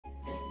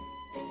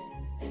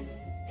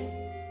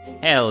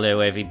Hello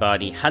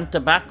everybody,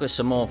 Hunter back with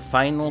some more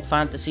Final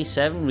Fantasy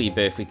VII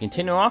Rebirth. We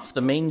continue off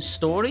the main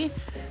story.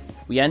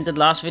 We ended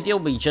last video,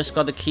 we just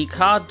got a key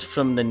card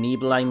from the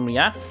Nibelheim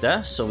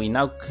reactor, so we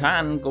now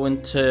can go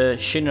into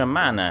Shinra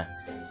Manor.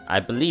 I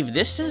believe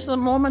this is the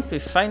moment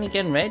we're finally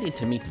getting ready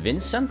to meet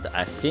Vincent,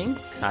 I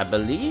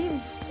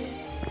believe.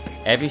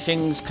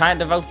 Everything's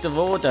kind of out of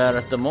order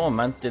at the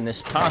moment in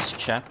this past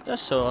chapter,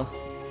 so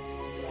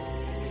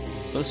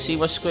we'll see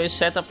what Square's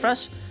set up for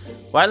us.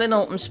 While in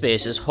open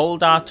spaces,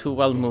 hold R2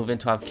 while moving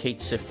to have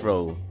Cait Sith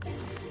roll.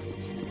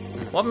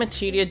 What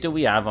materia do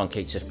we have on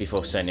Cait Sith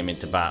before sending him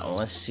into battle?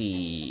 Let's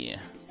see.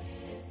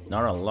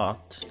 Not a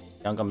lot.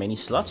 Haven't got many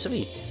slots, have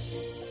we?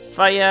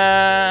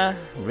 Fire!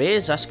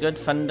 Raise, that's good.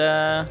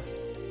 Thunder.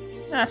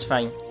 That's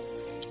fine.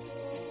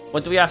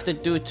 What do we have to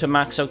do to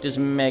max out his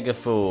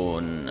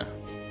megaphone?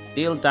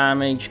 Deal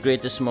damage,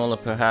 greater, smaller,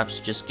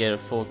 perhaps. Just get a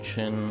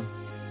fortune.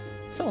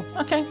 Cool,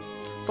 okay.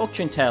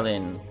 Fortune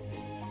telling.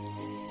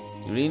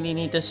 You really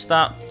need to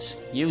start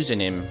using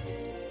him.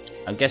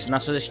 I'm guessing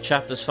that's what this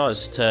chapter's for,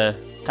 is to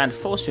kind of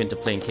force you into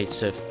playing Cait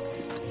Sith.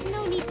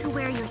 No need to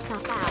wear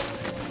yourself out.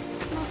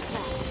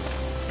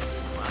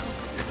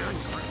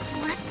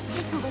 Let's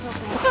take a little break.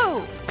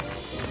 Whoa!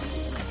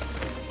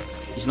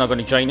 He's not going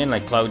to join in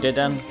like Cloud did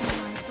then.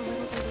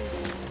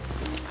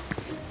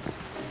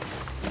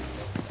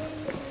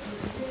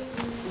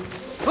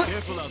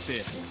 Careful out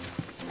there.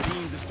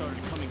 Beams have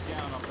started coming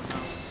down off the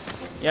mountain.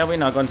 Yeah, we're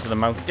not going to the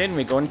mountain,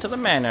 we're going to the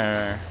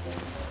manor.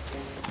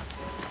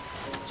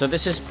 So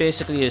this is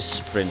basically his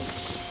sprint.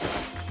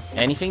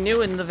 Anything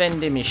new in the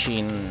vending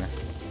machine?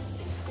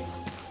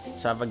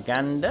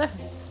 Savaganda?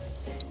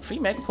 3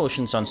 mega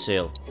potions on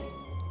sale.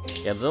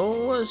 Yeah,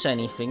 those.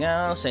 Anything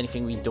else?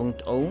 Anything we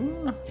don't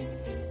own?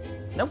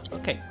 Nope,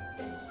 okay.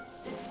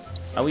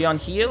 Are we on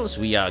heals?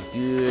 We are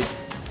good.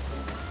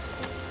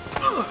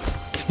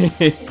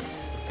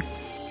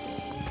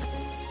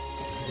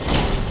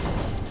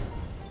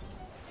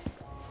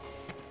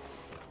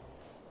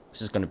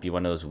 This is going to be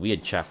one of those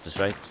weird chapters,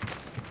 right?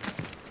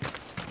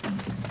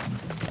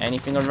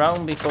 Anything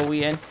around before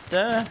we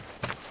enter?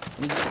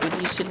 Any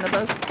goodies hidden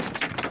about?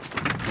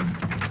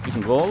 We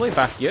can go all the way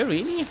back here,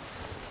 really?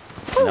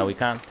 No, we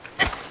can't.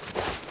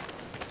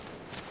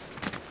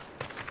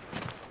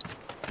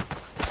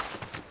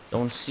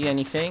 Don't see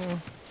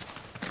anything.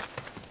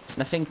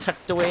 Nothing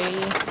tucked away.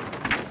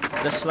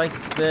 Just like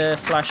the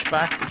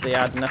flashback, they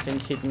had nothing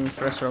hidden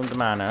for us around the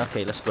manor.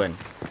 Okay, let's go in.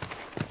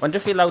 Wonder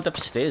if we're allowed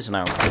upstairs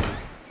now.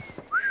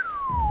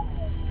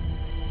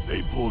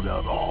 They pulled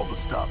out all the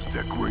stops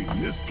decorating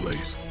this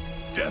place.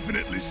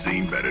 Definitely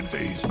seen better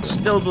days.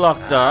 Still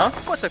blocked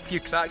off. What's a few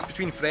cracks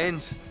between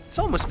friends? It's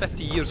almost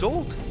 50 years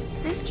old.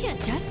 This can't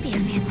just be a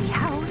fancy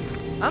house.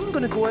 I'm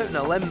gonna go out on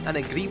a limb and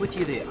agree with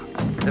you there.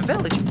 The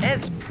village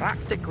is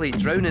practically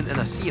drowning in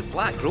a sea of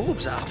black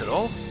robes after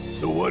all.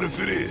 So what if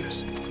it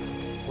is?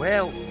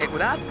 Well, it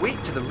would add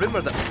weight to the rumour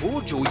that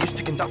Hojo used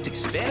to conduct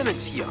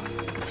experiments here.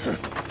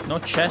 No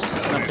chests,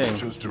 It's nothing.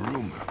 just a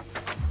rumor.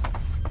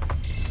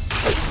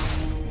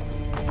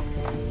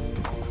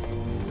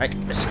 Right,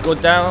 let's go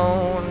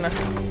down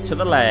to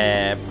the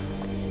lab.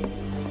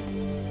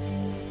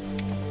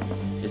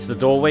 Is the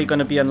doorway going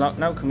to be unlocked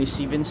now? Can we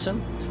see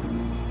Vincent?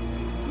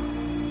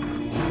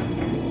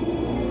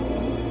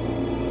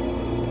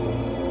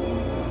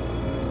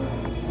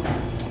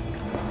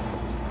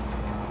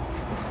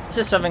 This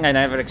is something I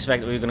never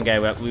expected we were going to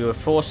get. We were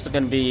forced to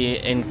going to be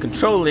in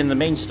control in the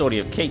main story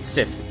of Cait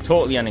Sith.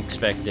 Totally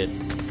unexpected.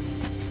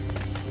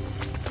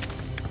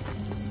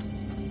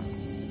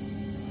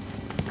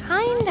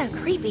 Kinda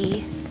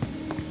creepy.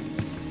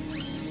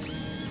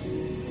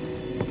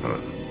 Huh.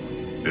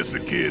 This a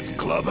kid's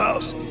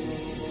clubhouse?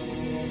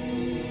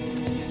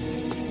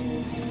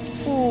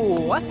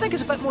 Oh, I think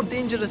it's a bit more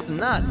dangerous than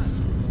that.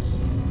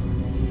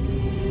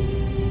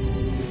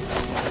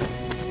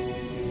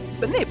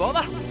 But nay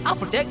bother, I'll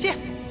protect you.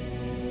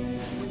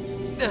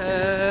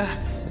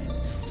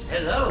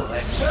 Hello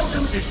and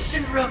welcome to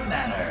Shinra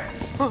Manor.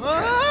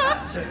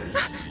 Trespassers.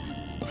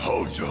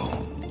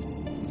 Hojo.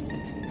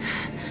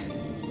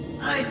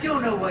 I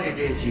don't know what it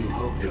is you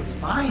hope to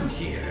find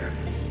here,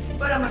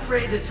 but I'm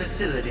afraid this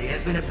facility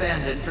has been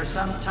abandoned for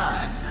some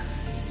time.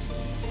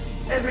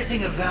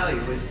 Everything of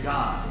value is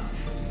gone,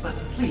 but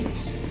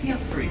please feel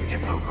free to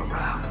poke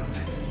around.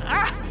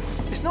 Ah,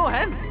 it's not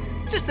him,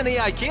 just an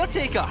AI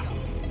caretaker.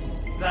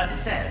 That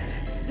said,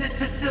 this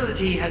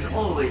facility has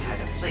always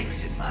had a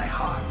place in my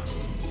heart.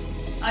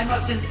 I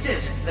must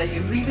insist that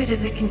you leave it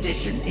in the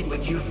condition in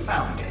which you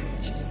found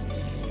it.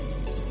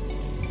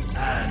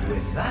 And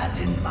with that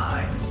in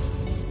mind,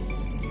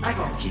 I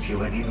won't keep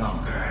you any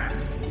longer.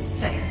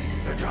 Thanks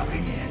for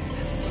dropping in.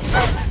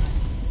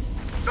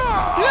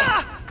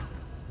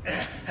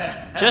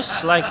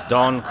 Just like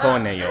Don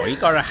Corneo, he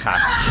got a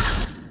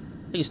hatch.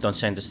 Please don't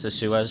send us to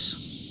Suez.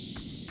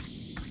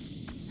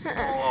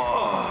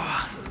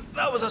 Oh,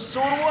 that was a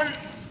sore one.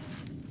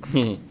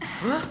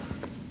 Huh?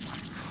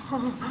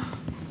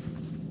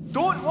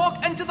 Don't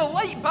walk into the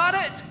light,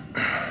 Barrett!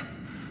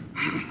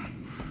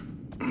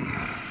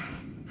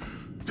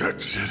 That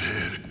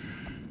shithead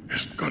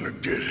is gonna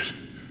get it.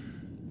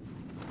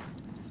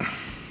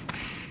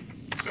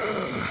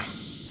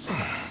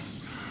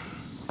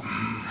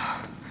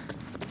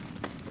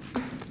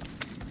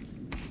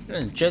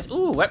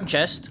 Ooh, weapon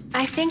chest.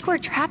 I think we're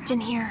trapped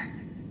in here.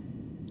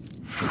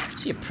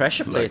 See a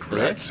pressure plate Like there.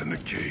 rats in a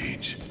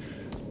cage.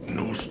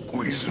 No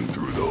squeezing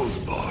through those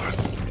bars.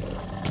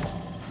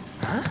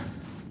 Huh?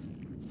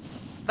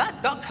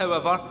 That duct,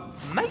 however,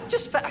 might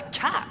just fit a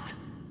cat.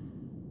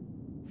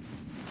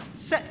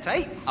 Sit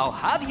tight, I'll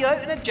have you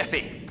out in a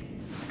jiffy.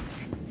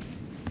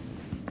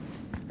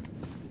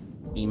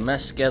 We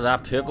must get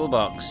that purple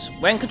box.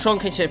 When controlling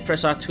Cait Sith,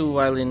 press R2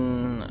 while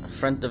in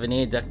front of an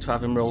air duct to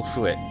have him roll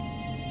through it.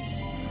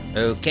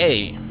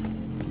 Okay.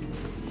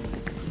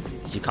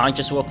 So you can't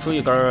just walk through,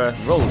 you gotta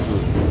roll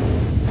through.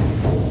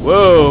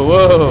 Whoa,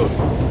 whoa!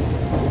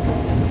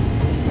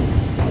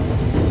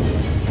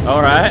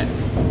 Alright.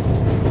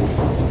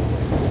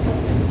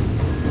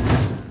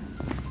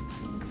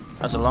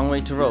 That's a long way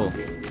to roll.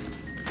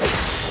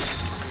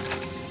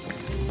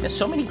 There's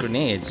so many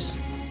grenades.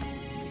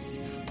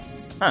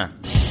 Huh.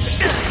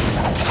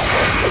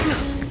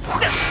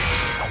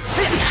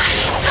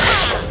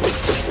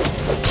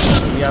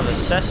 Do we have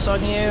assess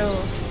on you?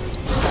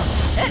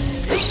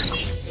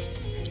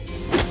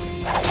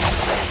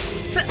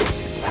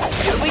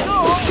 Here we go!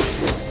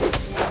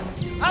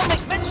 I'll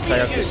make mincemeat Try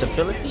of out you! this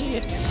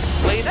ability.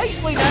 Play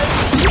nicely now!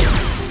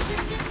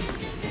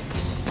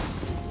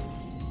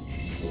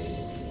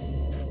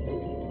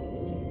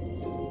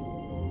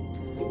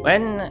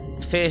 When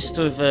faced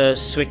with a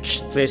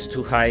switch placed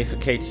too high for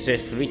Cait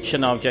Sith, reach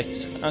an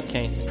object.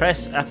 Okay,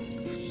 press up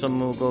so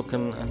Moogle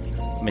can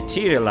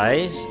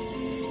materialize.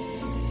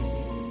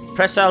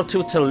 Press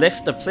L2 to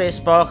lift the place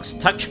box.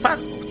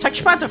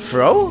 Touchpad to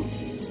throw?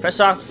 Press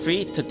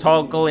R3 to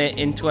toggle it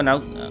into and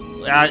out.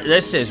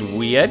 This is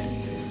weird.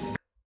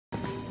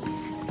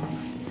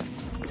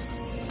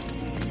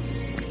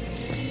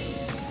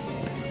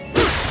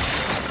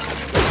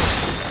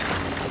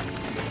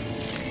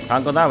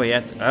 Can't go that way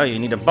yet. Oh, you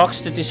need a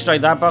box to destroy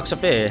that box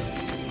up here.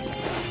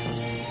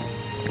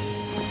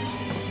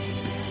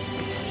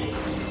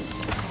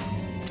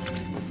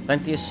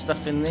 Plenty of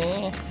stuff in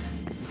there.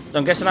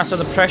 I'm guessing that's on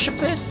the pressure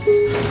plate?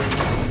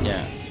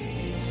 Yeah.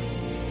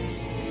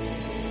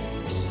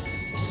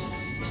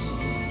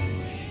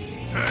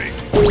 Hey,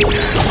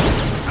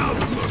 how's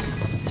it look?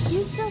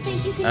 You still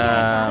think you can get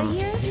us out of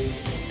here?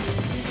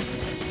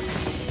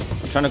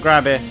 I'm trying to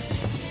grab it.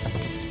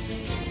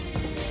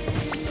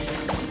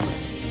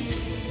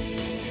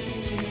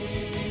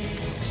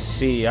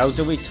 See, how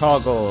do we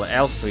toggle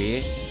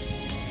L3?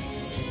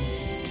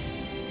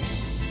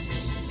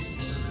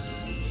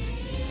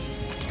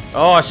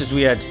 Oh, this is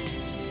weird.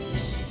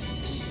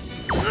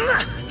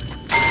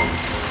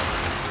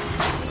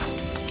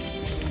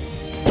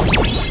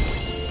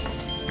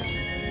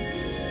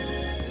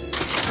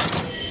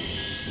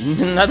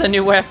 Another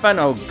new weapon?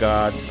 Oh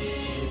god.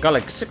 Got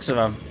like 6 of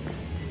them.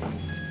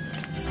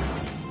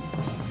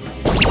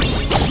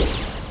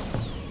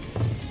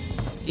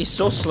 He's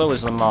so slow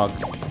as Lamog.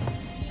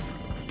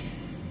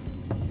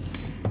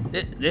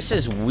 This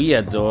is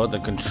weird though, the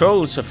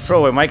controls of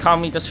throwing. Why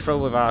can't we just throw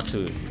with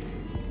R2?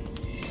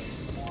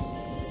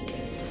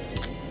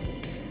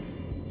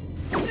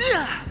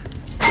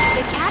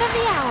 The cat of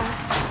the hour.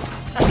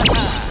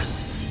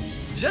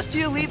 Just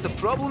you leave the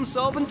problem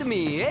solving to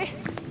me, eh?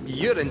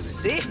 You're in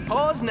safe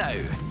paws now.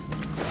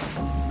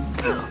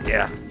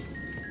 Yeah.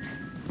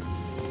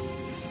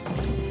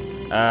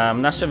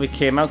 That's where we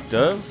came out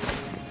of.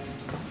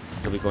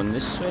 Are we going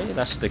this way?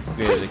 That's the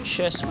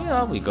chest. Where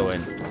are we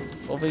going?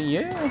 Over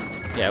here?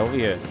 Yeah, over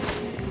here.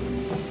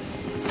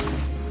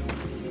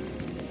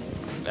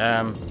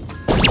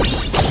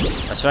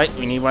 That's right,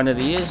 we need one of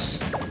these.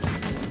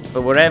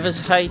 But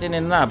whatever's hiding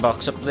in that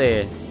box up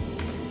there.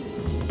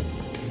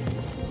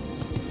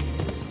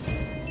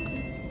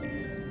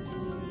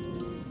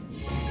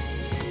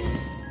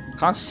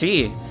 Can't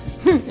see.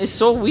 It's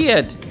so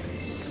weird.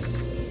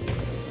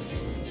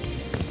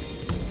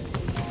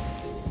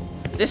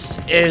 This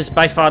is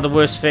by far the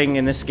worst thing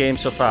in this game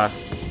so far.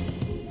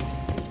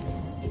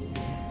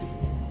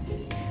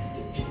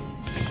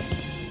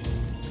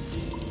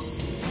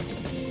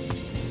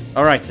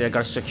 Alright, I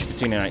gotta switch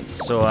between it, right.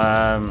 So,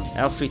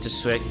 L3 to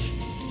switch.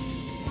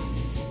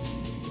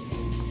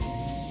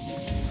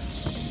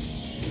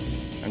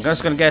 I'm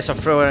just gonna guess I'll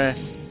throw a...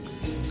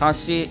 Can't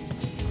see.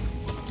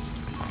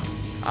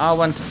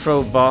 R1 to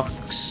throw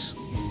box.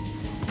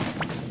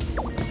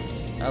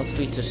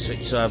 L3 to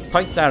switch, so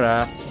point that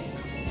up.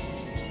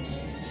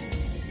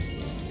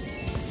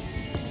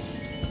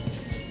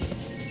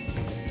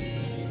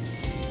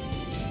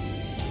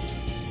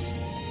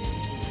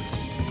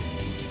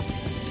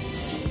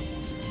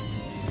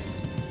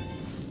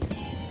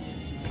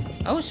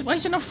 Oh, why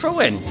is it not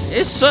throwing?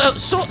 It's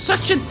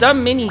such a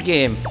dumb mini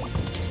game.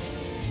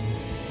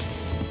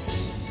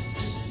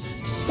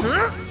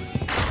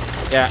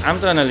 Yeah, I'm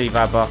gonna leave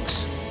our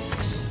box.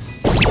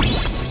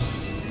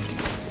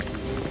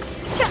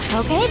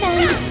 Okay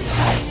then.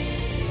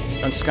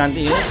 unscanned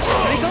ears.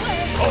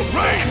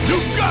 Alright, you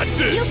got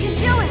this! You can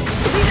do it!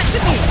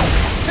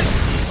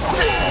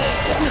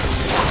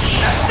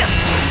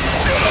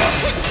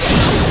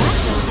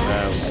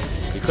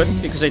 You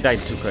couldn't because I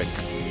died too quick.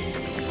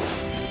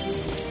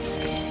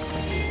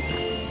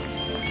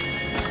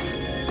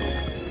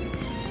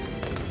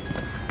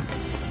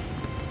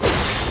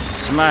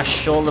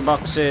 Smash all the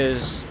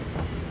boxes.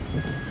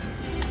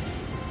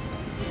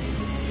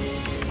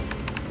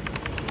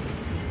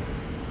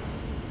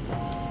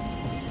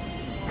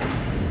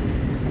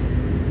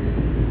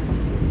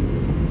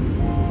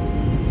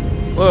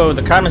 Whoa,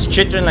 the camera's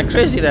chittering like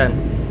crazy then.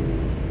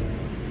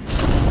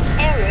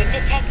 Error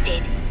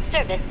detected.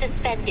 Service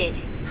suspended.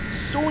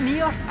 So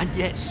near and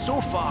yet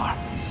so far.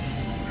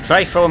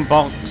 Try throwing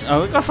box.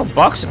 Oh, we got from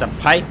box at the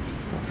pipe.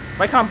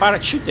 Why can't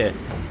Barrett shoot it?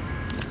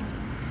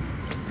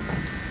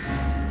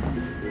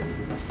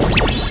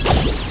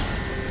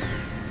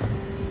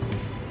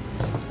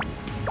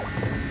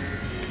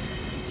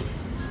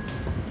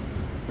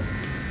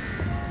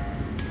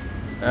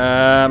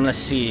 Let's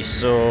see.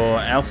 So,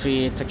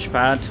 Alfie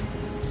touchpad.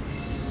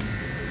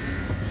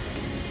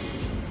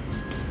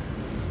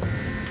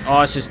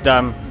 Oh, this is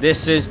dumb.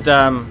 This is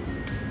dumb.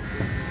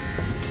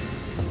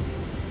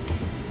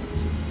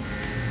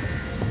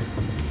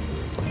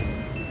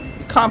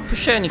 You can't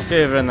push it any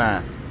further than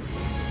that.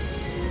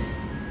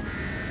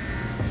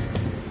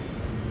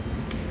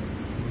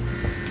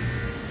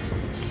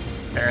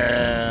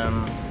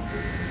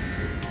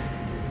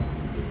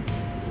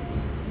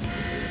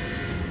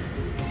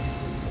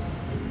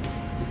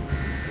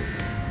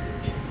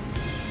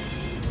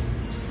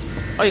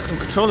 Oh, you can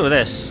control it with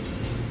this.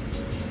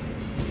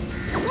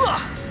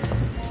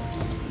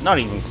 Not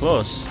even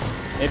close.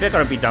 Maybe I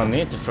gotta be down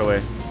there to throw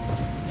it.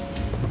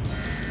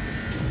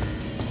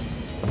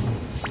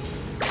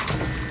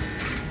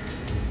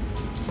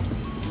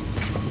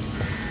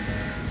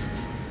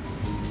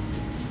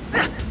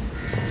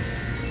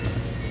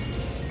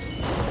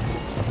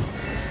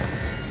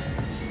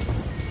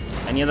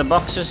 Any other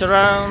boxes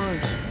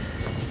around?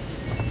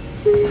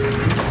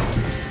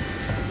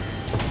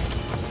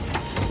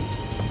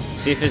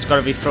 See if it's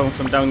gotta be thrown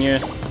from down here.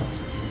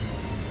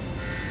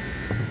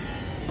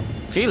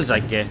 Feels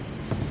like it.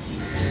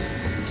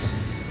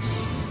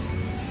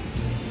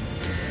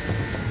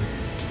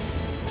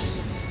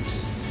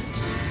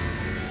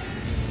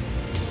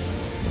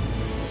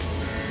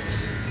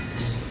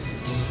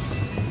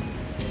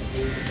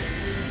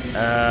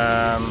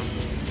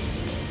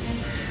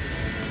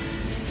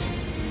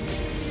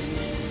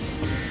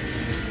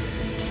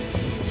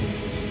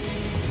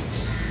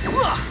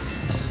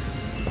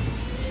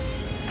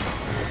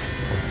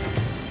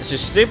 This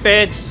is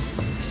stupid.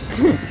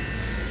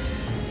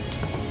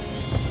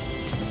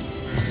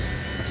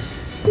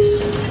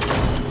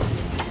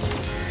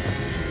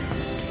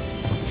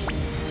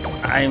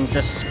 I'm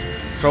just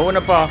throwing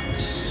a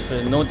box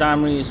for no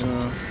damn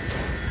reason.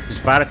 Because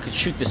Barrett could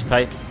shoot this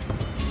pipe.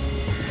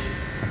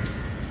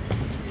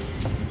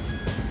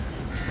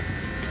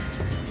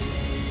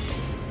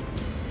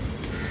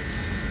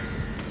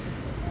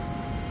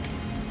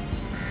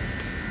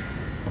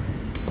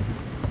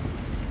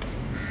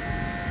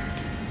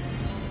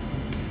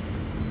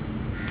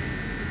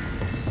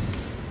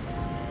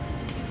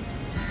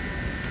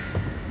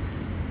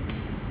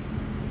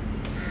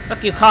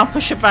 Look, you can't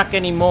push it back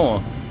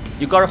anymore.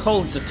 You gotta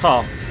hold the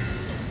top.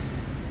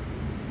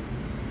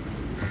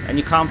 And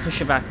you can't push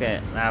it back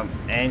out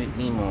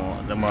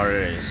anymore, the more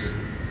it is.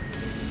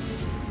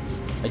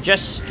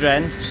 Adjust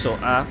strength, so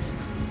up.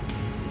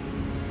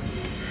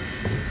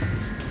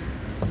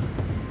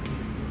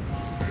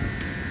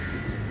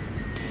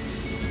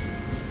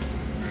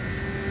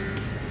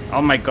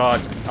 Oh my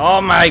god.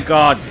 Oh my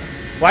god.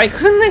 Why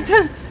couldn't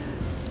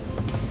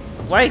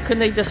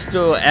they just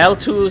do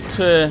L2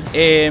 to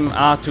aim,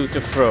 R2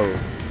 to throw?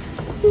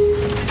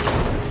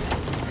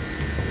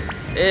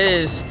 It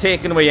is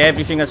taking away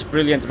everything that's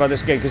brilliant about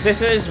this game, because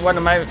this is one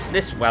of my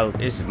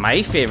is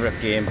my favorite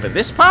game, but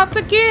this part of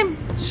the game,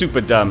 super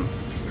dumb.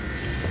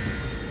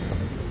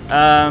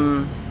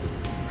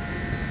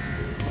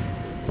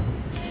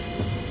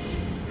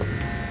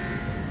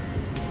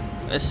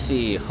 Let's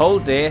see,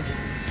 hold there.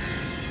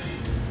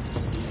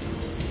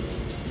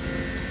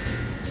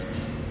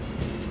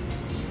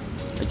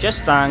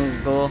 Adjust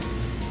angle.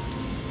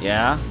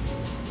 Yeah.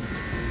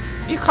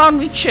 You can't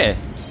reach it.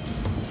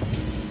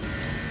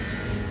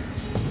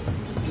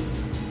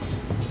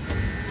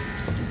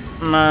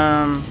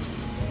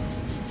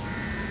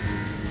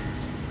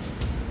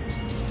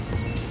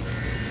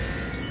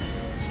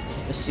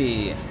 Let's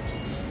see.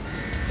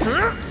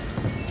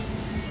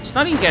 It's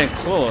not even getting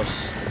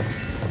close.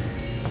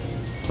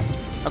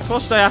 How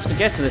close do I have to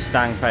get to this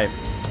dang pipe?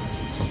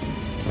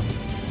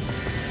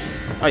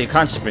 Oh, you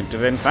can't sprint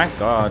within, thank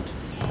God.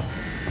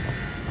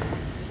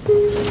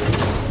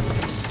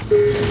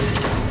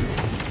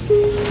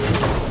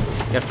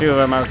 Get a few of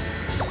them out.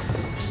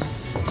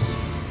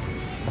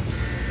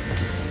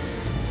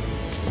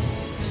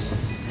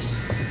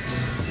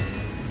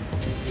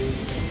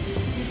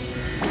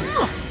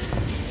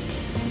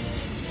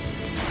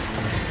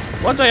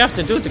 What do I have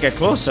to do to get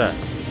closer?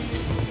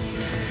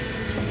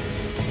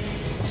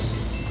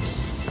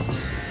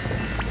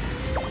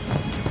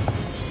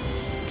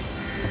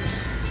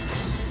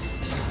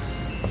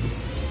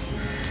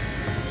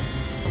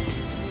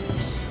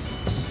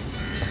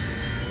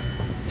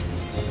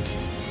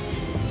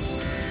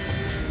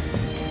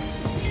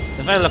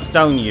 If I look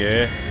down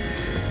here,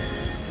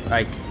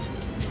 right.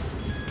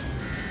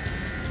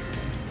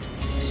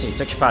 Let's see,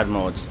 touchpad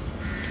mode.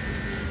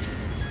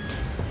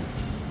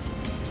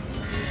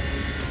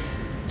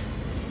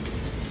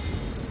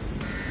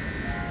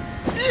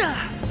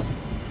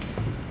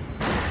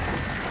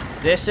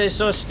 This is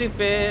so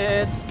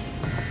stupid.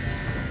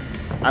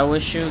 I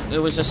wish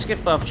it was a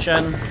skip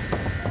option.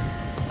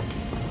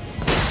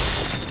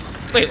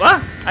 Wait,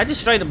 what? I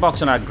destroyed the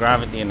box and had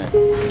gravity in it.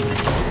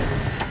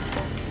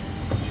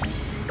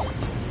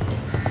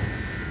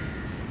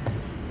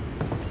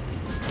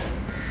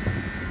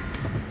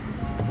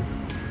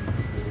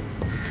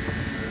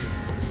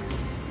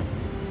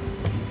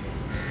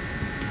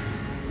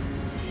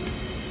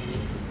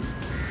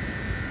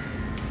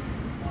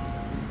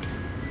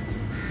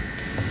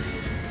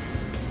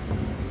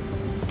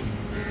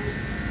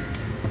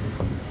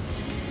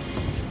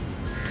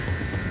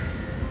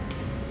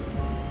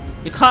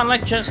 You can't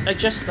like just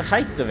adjust the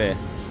height of it.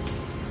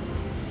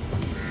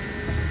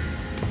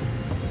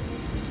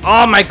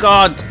 Oh my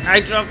god, I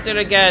dropped it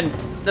again.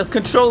 The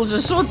controls are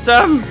so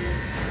dumb.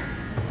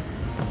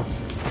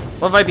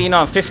 What have I been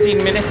on?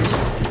 15 minutes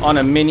on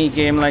a mini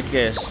game like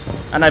this?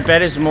 And I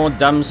bet there's more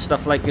dumb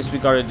stuff like this we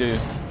gotta do.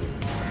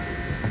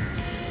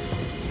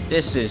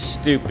 This is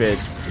stupid.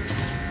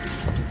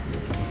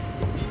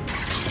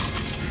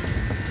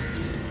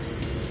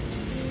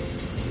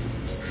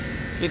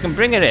 We can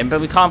bring it in,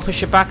 but we can't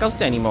push it back out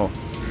anymore.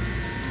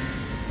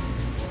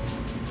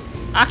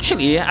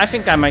 Actually, I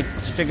think I might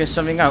figure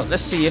something out.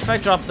 Let's see, if I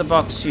drop the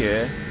box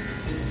here.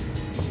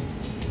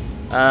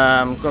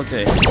 Go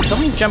there. Can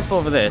we jump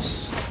over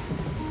this?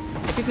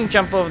 If we can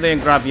jump over there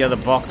and grab the other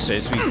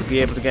boxes, we'd be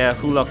able to get a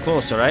whole lot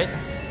closer, right?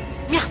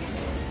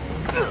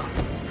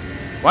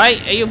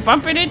 Why? Are you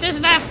bumping into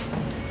stuff?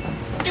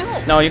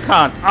 No, you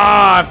can't.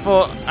 Ah,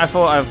 I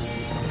thought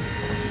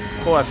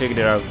I figured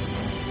it out.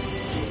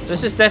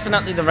 This is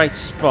definitely the right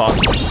spot.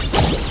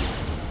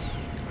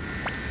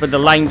 But the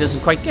line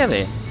doesn't quite get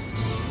it.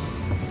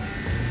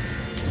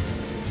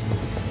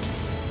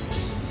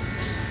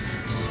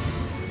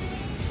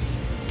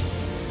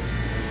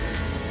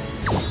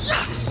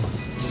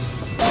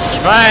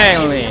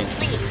 Finally!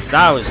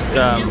 That was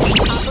dumb.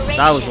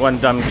 That was one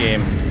dumb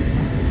game.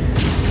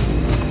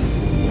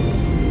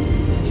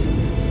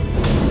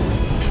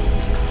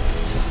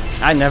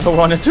 I never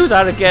want to do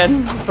that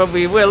again, but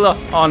we will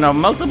on our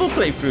multiple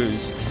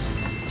playthroughs.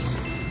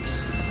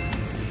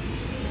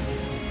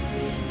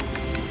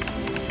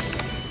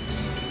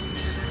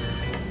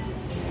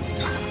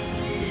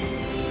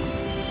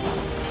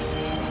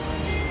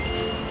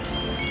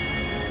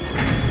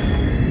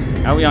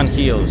 Are we on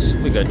heels?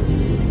 We're good.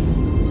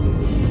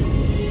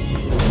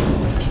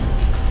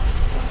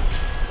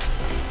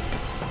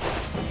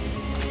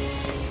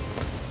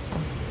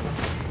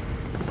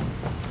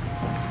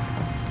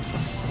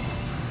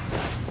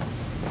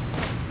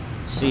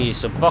 Let's see,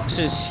 so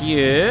boxes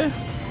here.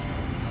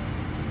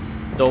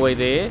 Doorway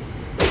there.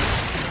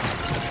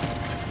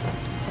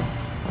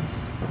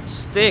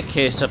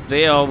 Staircase up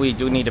there. Oh, we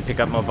do need to pick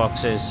up more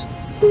boxes.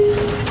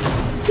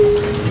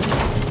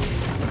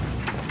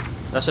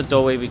 That's the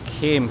doorway we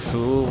came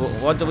through.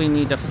 What do we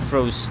need to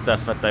throw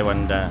stuff at, I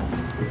wonder?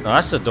 No,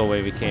 that's the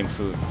doorway we came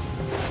through.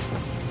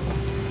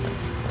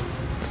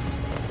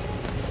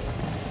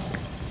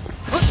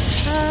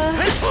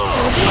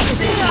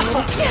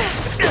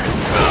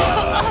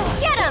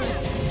 Get him!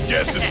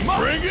 Guess it's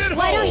bring it home.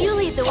 Why don't you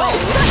lead the way?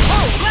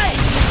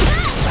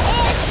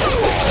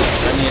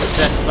 Let me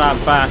assess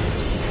that back.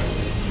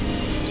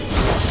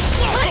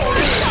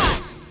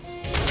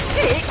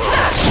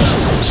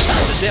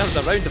 Deserves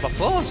a round of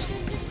applause.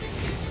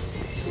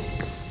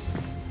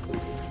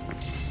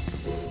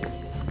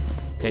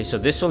 Okay, so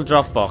this will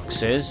drop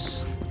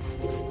boxes.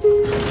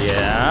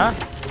 Yeah.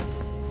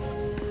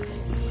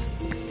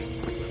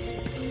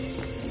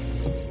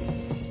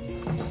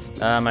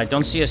 I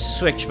don't see a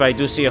switch, but I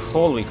do see a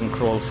hole we can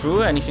crawl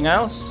through. Anything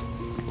else?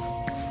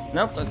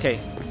 Nope, okay.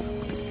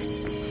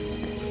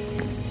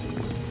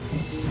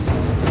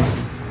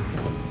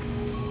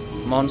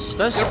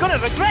 Monsters. You're gonna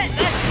regret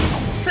this!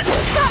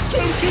 Stop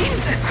thinking!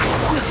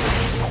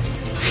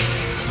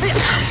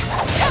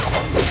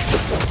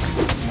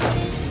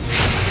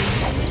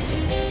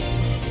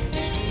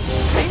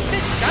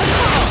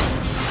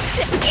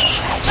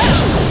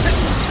 Vincent,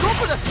 go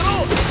for the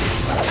throat!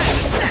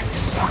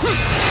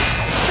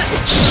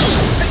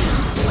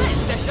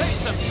 Let's dish out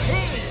some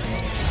pain!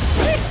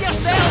 Brace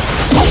yourself!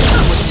 That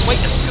was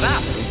quite a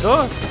scrap! There we go.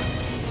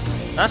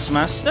 That's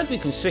mastered. We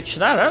can switch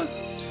that out.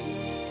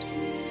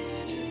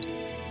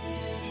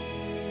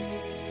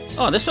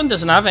 Oh, this one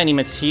doesn't have any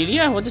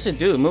materia. What does it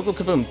do? Moogle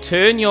Kaboom.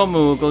 Turn your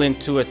Moogle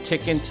into a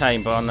ticking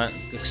time bomb that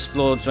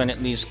explodes when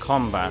it leaves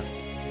combat.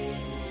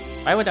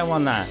 Why would I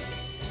want that?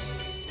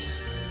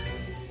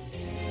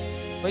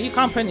 Well, you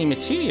can't put any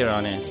material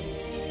on it.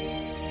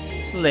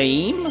 It's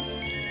lame.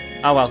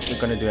 Oh well, we're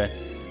gonna do it.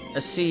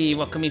 Let's see,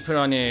 what can we put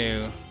on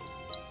you?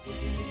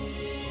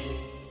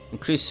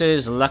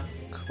 Increases luck.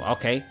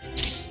 Okay.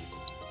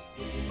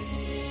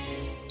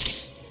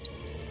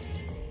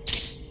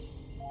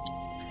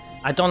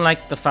 I don't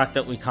like the fact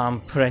that we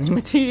can't put any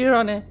material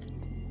on it.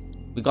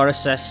 We got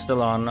assess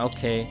still on,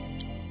 okay.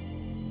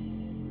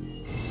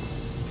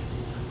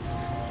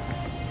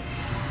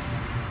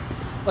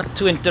 What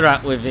to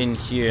interact with in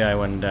here, I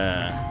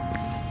wonder.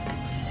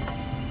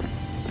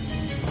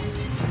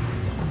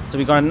 So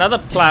we got another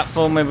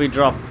platform where we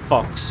drop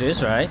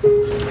boxes, right?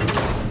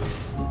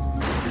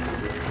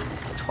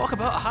 Talk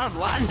about a hard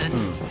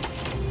landing.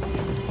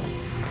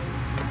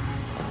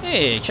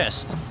 Hey,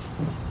 chest.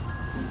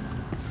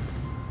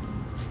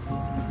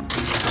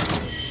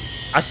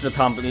 I still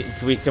can't believe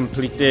if we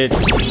completed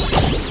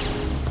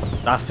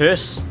that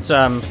first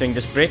thing,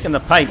 just breaking the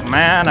pipe.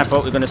 Man, I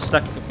thought we were going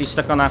to be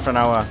stuck on that for an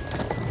hour.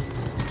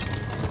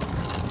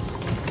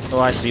 Oh,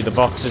 I see. The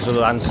boxes will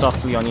land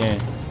softly on you.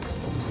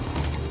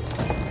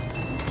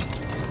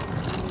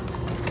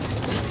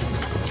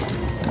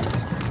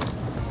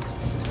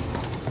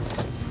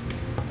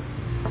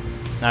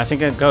 Now, I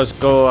think it goes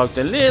go out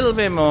a little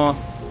bit more.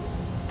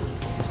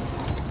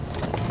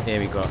 There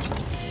we go.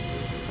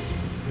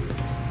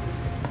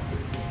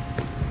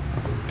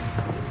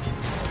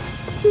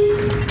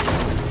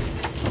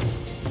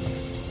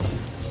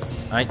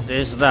 Right,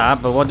 there's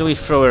that, but what do we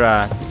throw it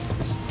at?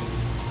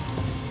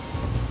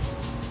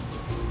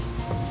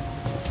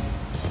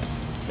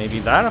 Maybe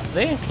that up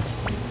there?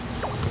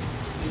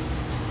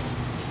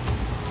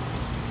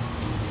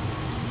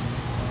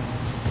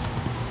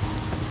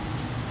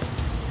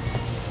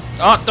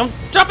 Oh, don't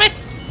drop it!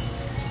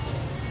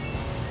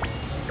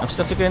 I'm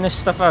still figuring this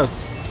stuff out.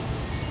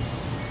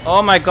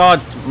 Oh my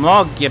god,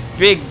 Mog, you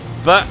big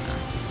butt.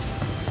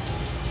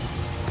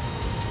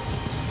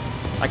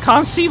 I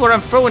can't see where I'm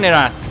throwing it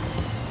at.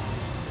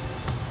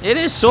 It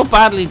is so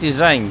badly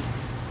designed.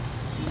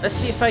 Let's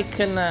see if I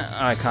can... oh,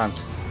 I can't.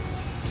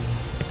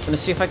 I'm gonna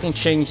see if I can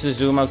change the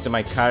zoom out to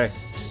my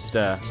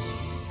character.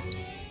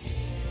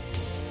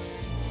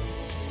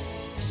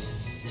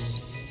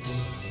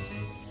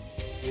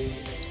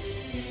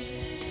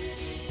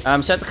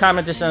 Set the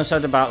camera distance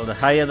outside the battle. The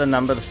higher the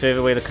number, the further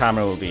away the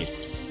camera will be.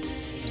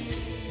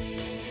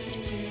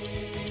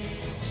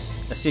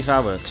 Let's see if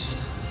that works.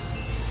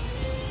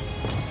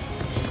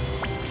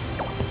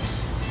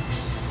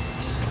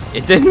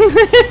 It didn't.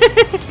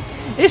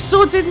 It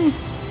so didn't.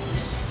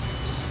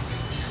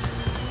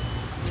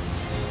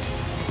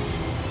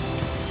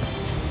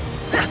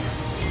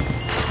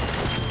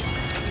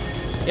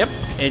 Yep,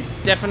 it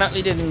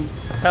definitely didn't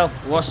help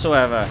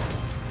whatsoever.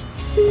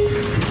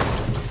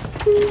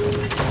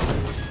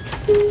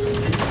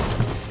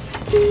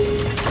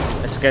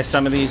 Let's get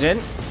some of these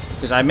in,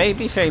 because I may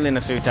be failing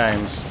a few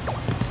times.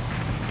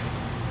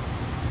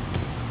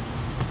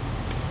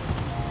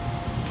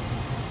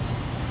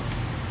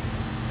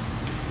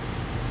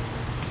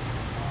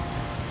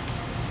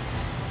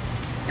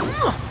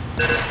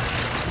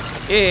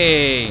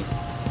 Hey!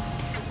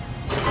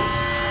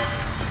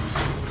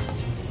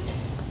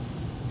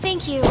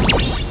 Thank you.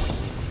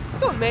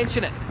 Don't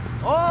mention it.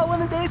 All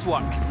in a day's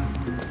work.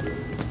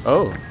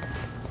 Oh.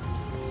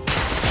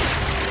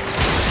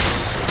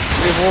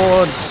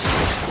 Rewards.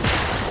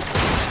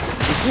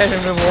 You're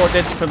getting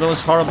rewarded for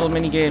those horrible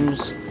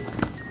mini-games.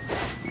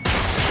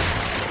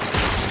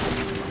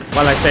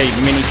 Well, I say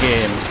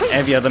mini-game.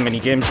 Every other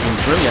mini-game's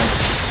been brilliant.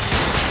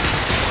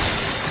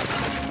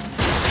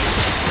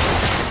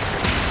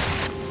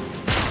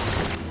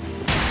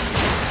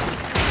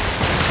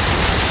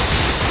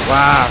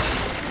 Wow.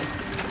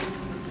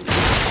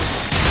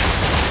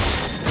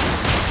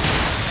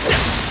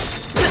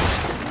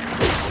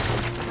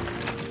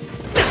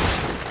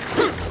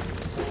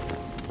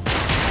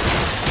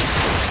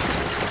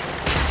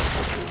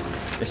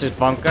 This is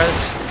bonkers.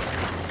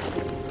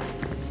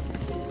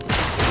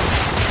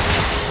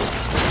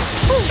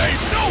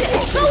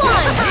 Go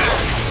on!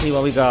 Let's see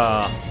what we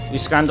got. We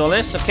scanned all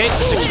this. Okay,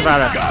 6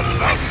 barra.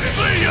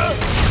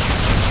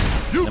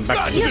 And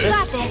back to You Vincent.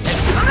 got this.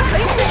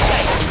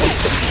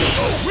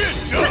 Oh, we're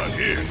done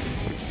here.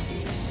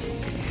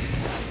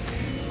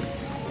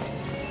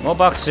 More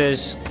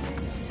boxes.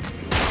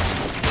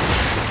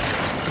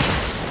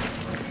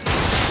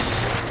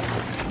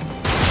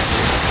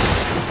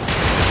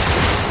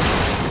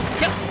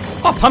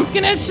 Oh,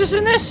 pumpkin heads is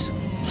in this?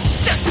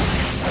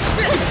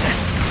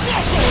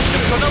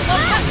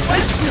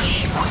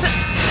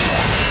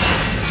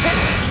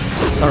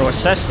 Gotta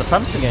assess the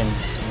pumpkin.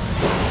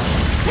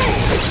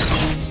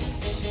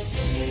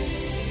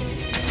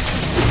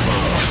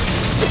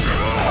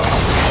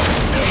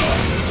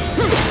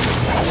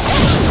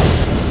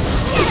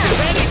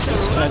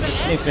 Let's try the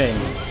sniffing.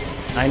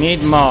 I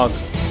need Mog.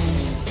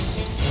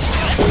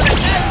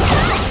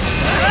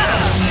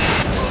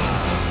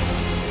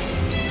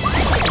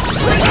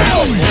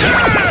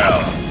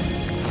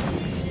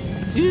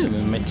 Ooh,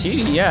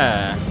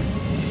 materia.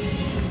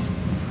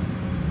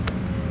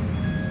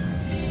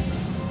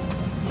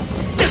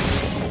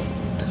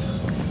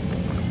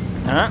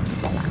 Huh?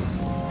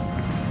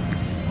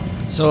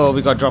 So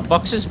we got drop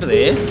boxes for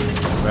there.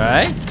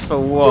 Right? For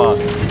what?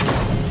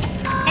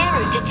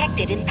 Error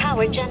detected in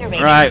power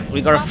generator. Right,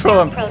 we gotta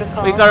throw him.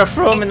 Protocol. We gotta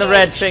throw him in the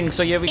red thing,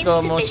 so here we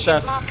go, more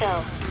Insufficient stuff.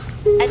 Mako.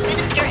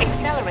 Administer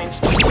accelerant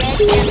to red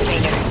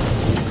generator.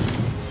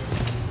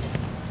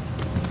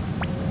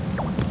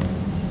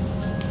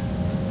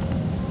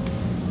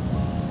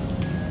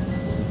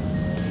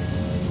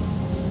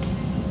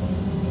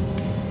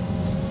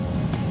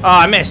 Oh,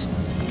 I missed.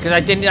 Because I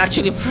didn't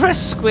actually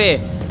press square.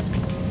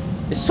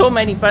 There's so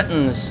many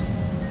buttons.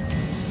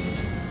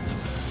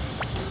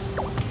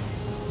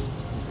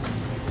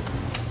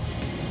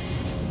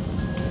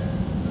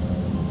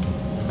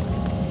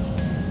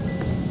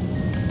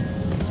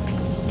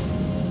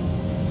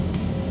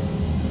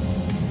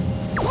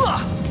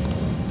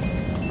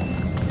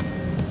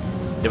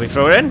 Did we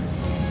throw it in?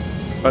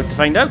 About to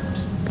find out.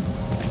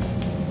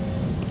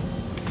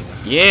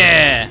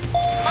 Yeah!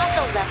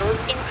 Muscle levels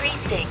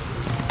increasing.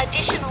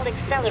 Additional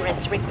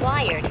accelerants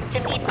required to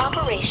meet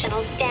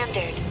operational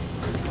standard.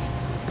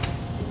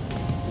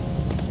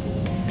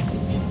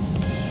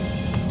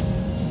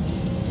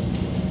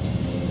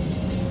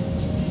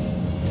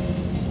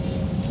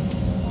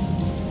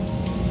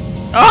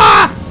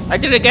 Ah! I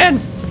did it again!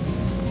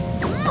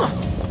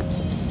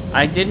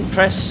 I didn't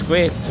press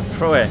square to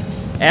throw it.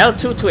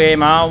 L2 to aim,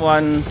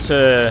 R1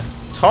 to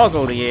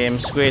toggle the aim,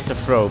 square to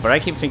throw. But I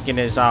keep thinking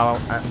it's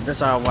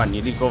this R1.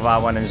 You leave go over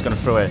R1 and it's gonna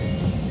throw it.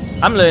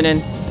 I'm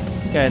learning.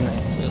 Again,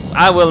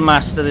 I will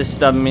master this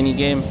dumb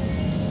minigame.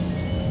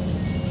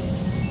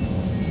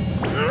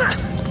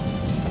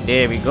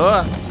 There we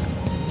go.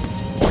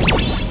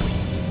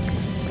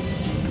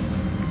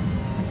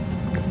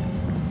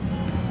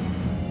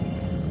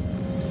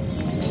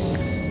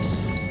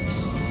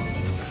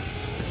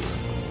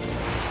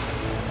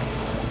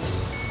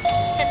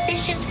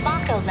 Sufficient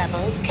Mako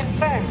levels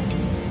confirmed.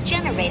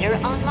 Generator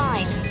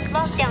online.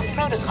 Lockdown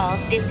protocol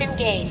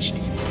disengaged.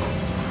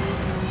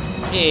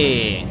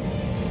 Yeah.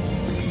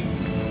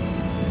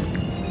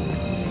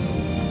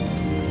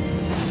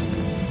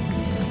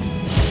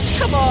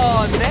 Come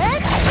on, man!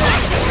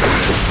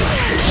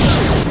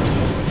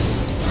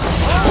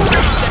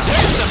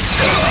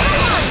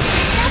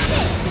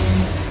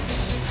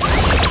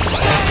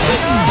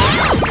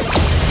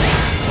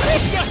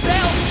 Brace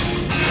yourself!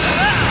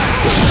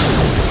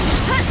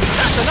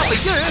 That's enough of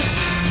you!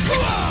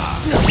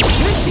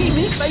 You see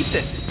me fight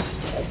it!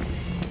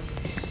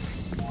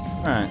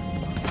 Alright.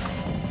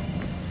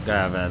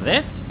 Grab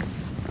that.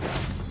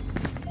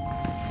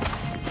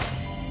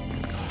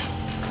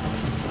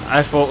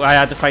 I thought I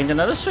had to find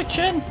another switch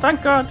in.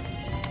 Thank God.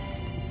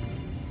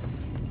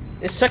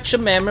 It's such a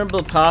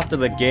memorable part of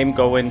the game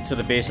going to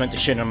the basement to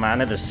Shinra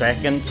Manor the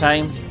second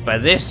time.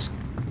 But this,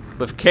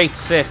 with Cait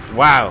Sith,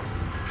 wow.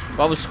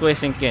 What was Square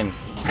thinking?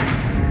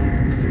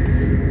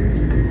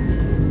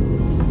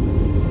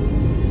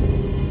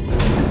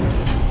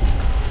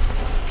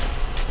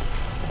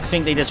 I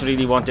think they just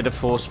really wanted to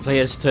force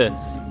players to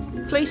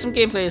play some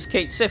gameplay as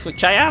Cait Sith,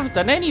 which I have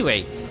done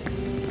anyway.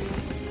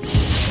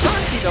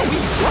 Fancy the wee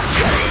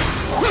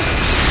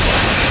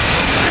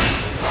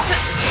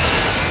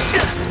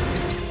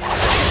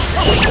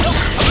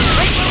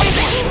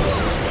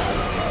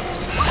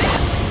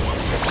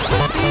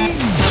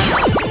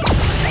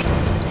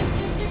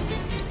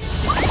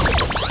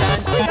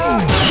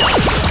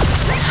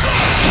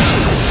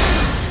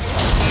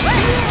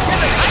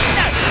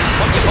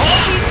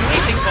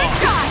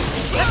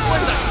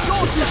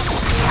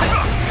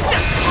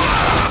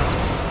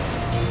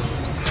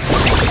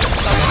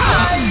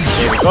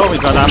There we go, we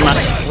got our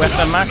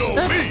weapon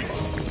master.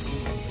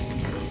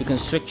 We can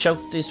switch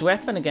out this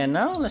weapon again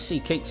now. Let's see,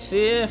 Cait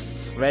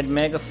Sith, red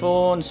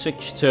megaphone,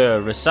 switch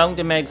to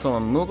resounding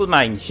megaphone, Moogle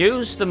mine.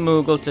 Use the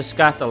Moogle to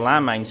scatter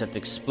landmines that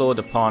explode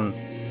upon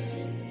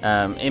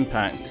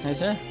impact.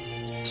 Is it?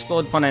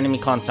 Explode upon enemy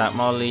contact.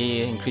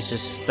 Molly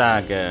increases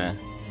stagger.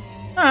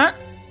 Alright.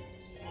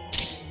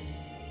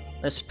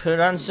 Let's put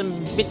on some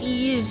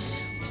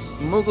bitties.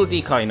 Moogle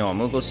decoy, no.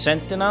 Moogle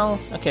sentinel.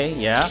 Okay,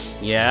 yeah,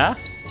 yeah.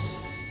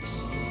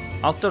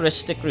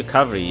 Altruistic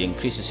recovery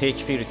increases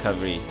HP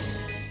recovery.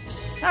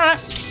 Alright.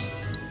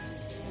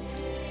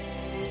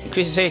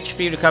 Increases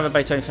HP recovered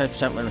by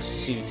 25% when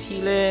received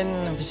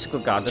healing. Physical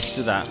guard, let's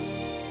do that.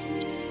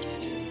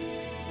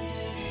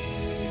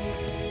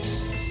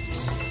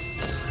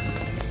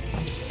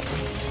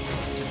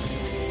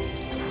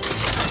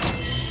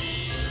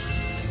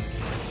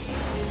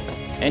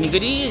 Any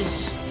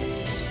goodies?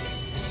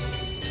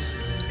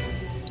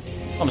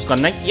 Almost got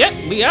 90. Yeah,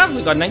 we have.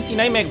 We got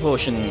 99 meg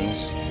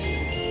potions.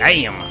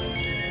 Damn.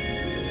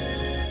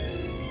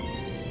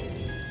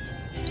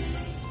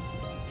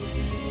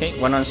 Okay,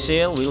 one on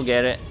sale. We'll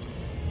get it.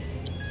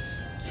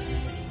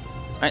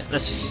 Right,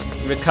 let's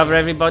recover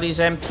everybody's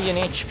MP and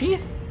HP,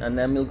 and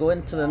then we'll go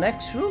into the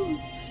next room.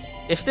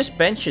 If this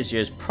bench is here,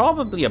 there's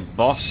probably a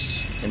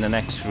boss in the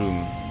next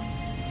room.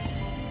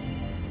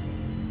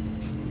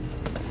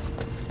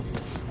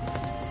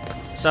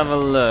 Let's have a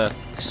look.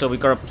 So we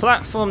got a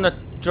platform that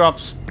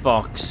drops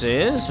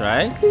boxes,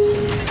 right?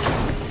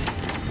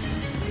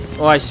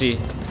 Oh, I see.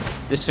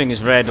 This thing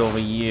is red over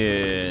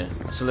here.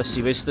 So let's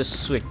see, where's the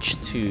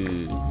switch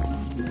to?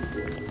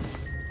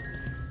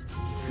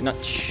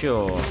 Not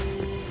sure.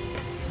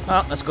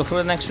 Oh, let's go for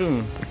the next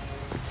room.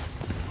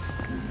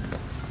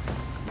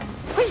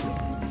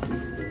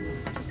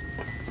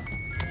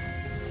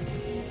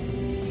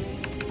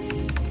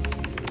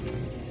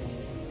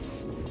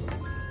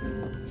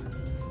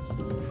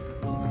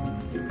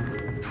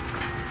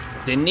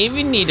 Didn't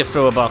even need to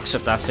throw a box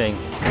at that thing.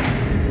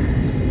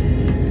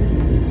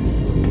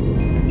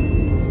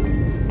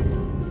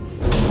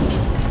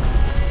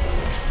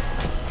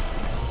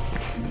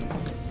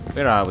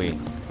 Where are we?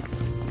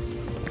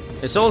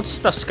 There's old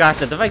stuff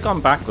scattered. Have I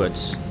gone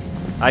backwards?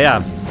 I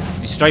have.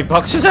 Destroyed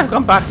boxes, I've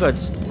gone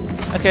backwards.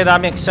 Okay,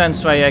 that makes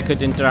sense why I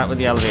could interact with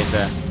the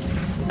elevator.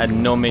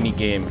 And no mini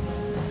game.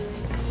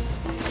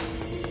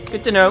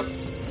 Good to know.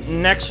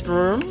 Next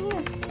room.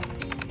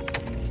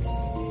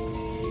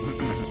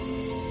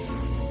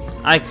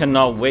 I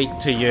cannot wait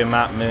to hear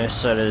Matt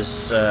Mercer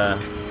as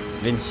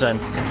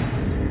Vincent.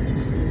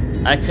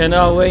 I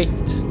cannot wait.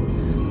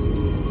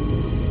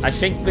 I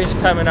think we're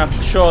coming up,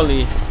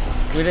 surely.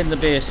 We're in the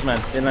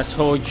basement, unless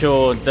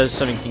Hojo does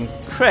something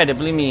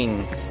incredibly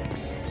mean.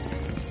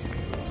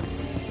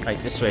 Right,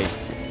 this way.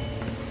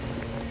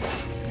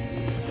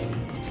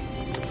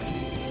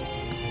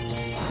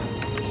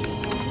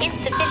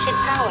 Insufficient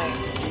power.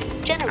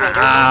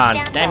 Generator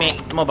Damn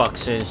it, more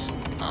boxes.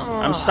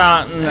 I'm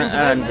starting to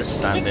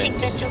understand it.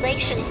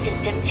 Ventilation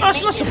system Oh,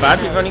 it's not so bad,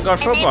 we've only got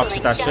 4 boxes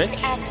at that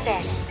switch.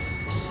 Access.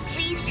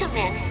 Please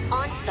commence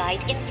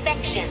on-site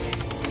inspection.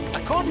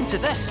 According to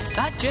this,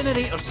 that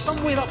generator's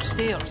somewhere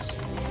upstairs.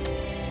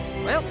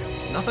 Well,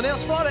 nothing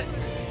else for it.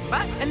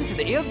 Back into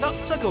the air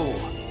ducts I go.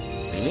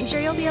 Really? Sure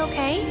you'll be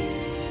okay?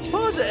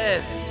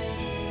 Positive.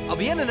 I'll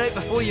be in and out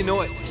before you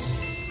know it.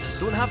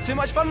 Don't have too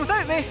much fun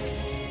without me.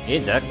 Hey,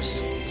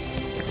 ducks.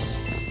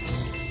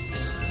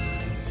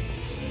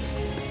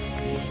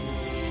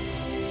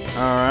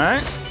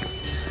 Alright.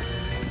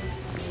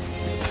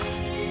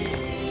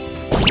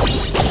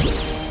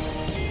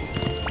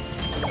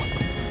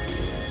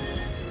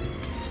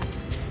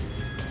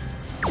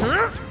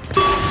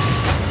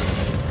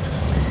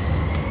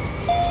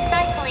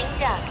 Cycling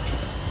duct.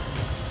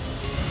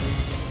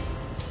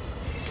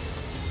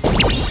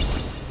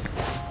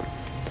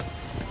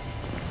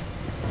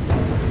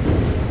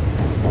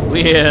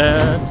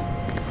 Weird.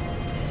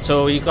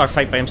 So he got to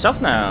fight by himself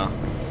now.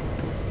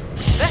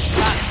 This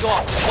cat's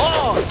got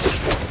claws.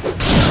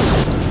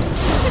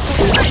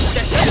 You're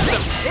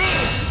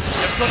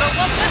gonna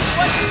love this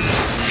one.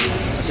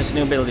 What's this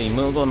new building?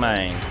 Mobile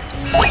mine.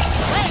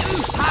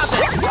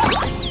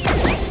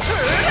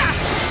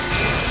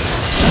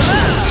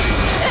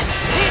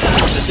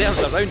 Deserves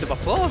a round of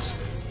applause.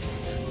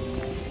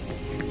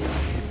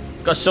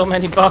 Got so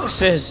many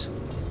boxes.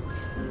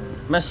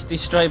 Must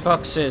destroy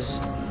boxes.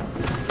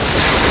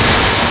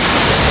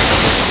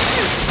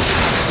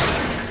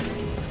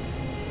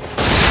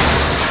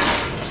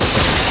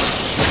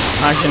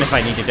 Imagine if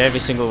I needed every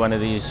single one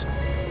of these.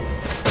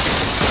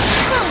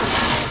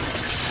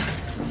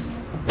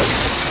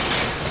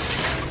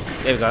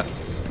 There we go.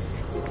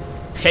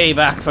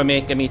 Payback for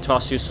making me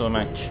toss you so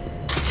much.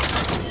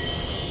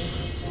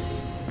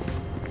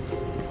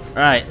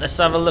 Right, let's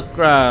have a look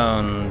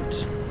round.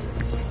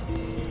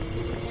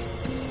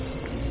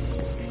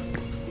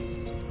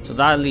 So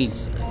that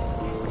leads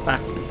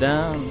back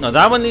down. No,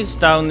 that one leads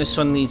down, this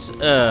one leads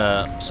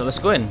up. So let's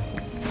go in.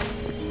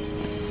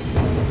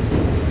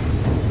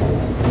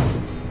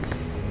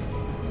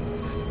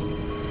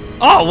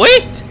 Oh,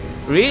 wait!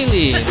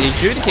 Really? The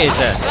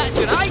adjudicator. That's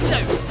your eyes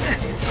out.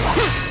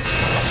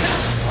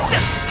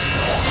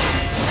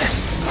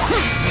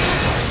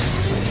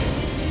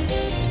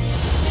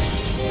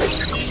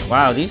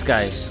 Wow, these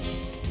guys.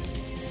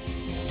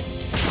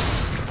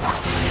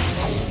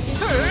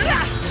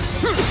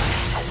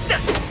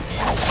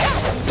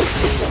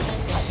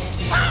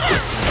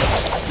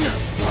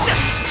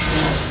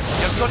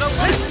 You're gonna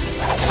win.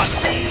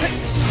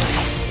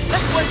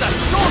 This one's a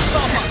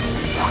showstopper.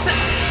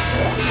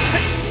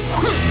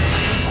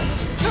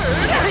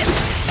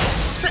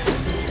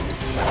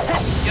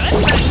 You're in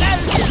for it now!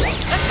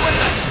 This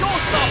one's a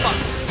showstopper!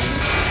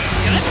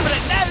 You're in for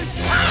it now!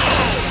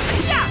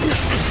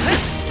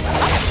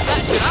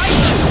 That's your eyes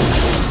now!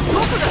 Go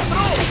for the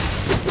throw!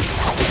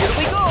 Here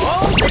we go!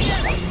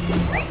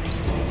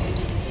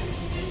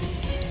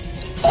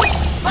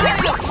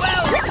 Fire as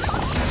well!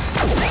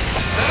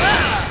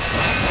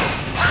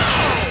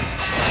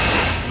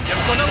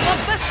 You're gonna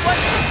love this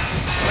one!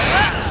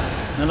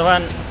 Another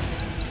one.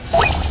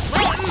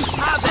 Let him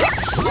have it!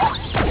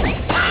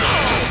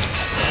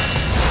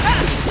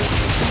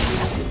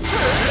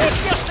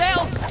 Brace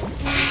yourself!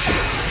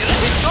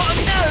 You've got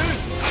him now!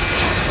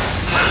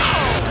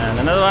 And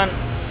another one.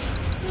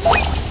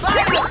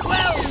 Fire as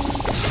well!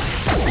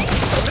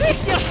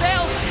 Brace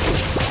yourself!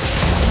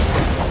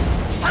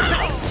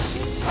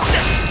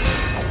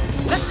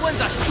 This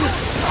one's a shoot!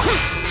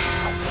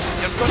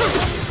 You're gonna...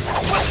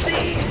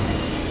 Whoopsie!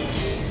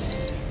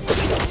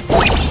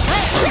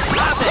 Let him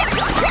have it!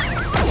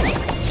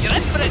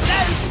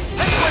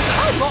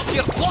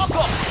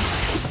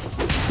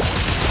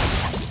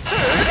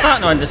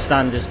 starting to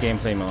understand this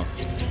gameplay more.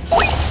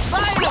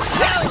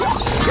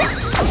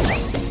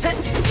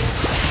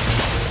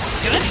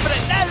 You're in for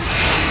it now!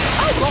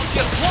 I'll knock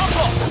your clock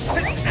off!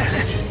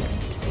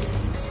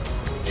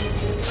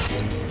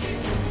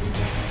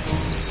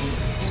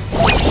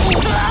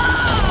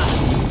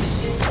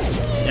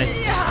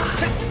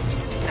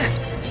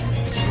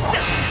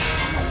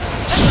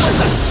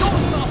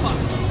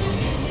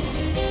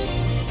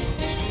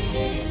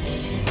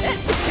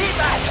 It's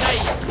payback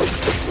time!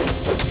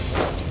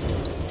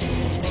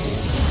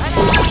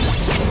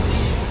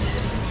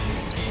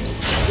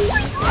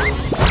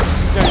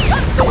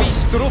 That's a wee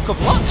stroke of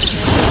luck!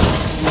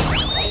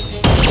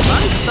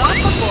 Nice start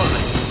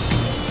performance!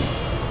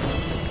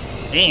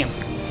 Damn.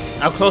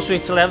 How close are we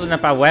to leveling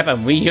up our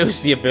weapon? We use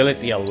the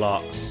ability a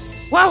lot.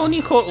 Wow, when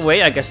you caught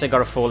away, I guess they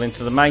gotta fall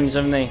into the mines,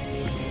 haven't they?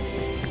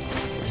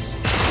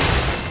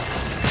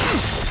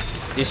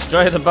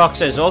 Destroy the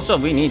boxes. Also,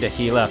 we need a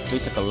heal up. We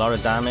took a lot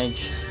of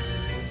damage.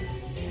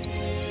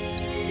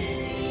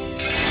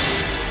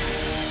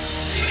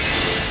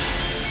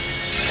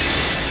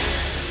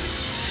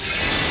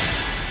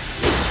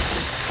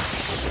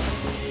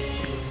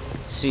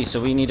 See,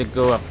 so we need to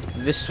go up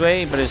this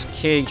way, but it's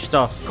caged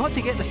off. Got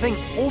to get the thing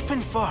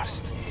open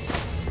first.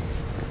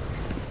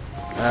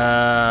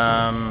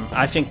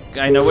 I think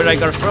I know where I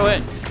gotta throw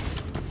it.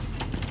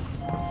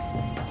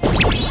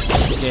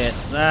 Let's get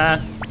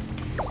that.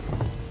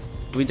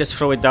 We just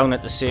throw it down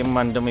at the same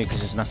one, don't we? Because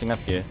there's nothing up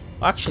here.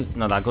 Actually,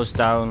 no, that goes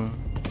down.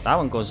 That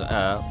one goes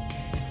up.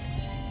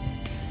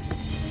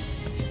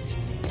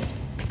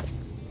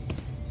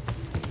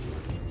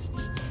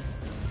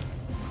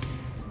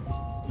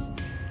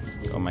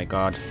 Oh my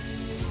god.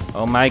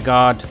 Oh my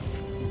god.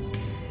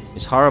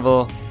 It's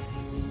horrible.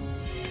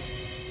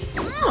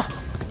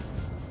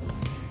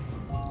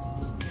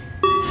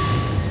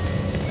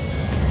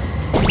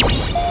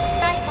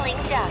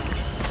 Stifling duct.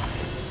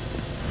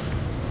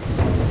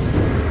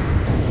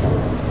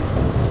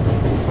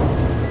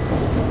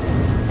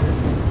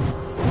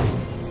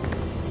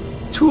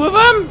 Two of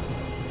them?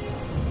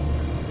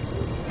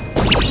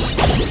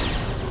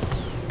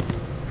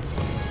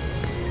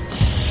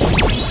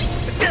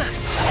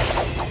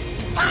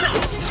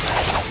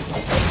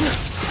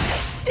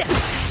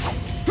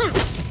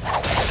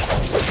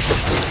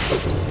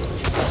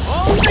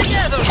 All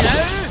together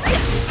now!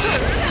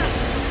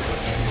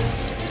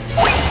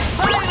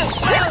 Fire the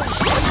spell!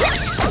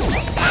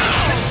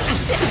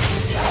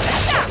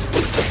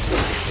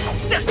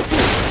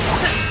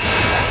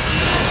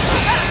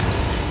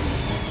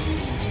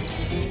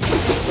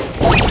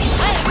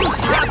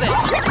 Grab it!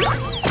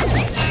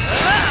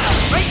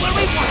 Right where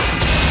we want it!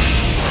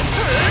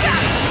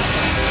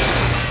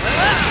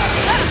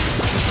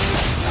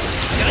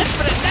 You're in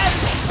for it now!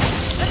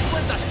 This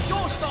one's a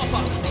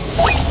showstopper!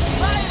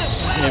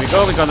 There we go,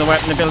 we got the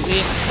weapon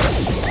ability.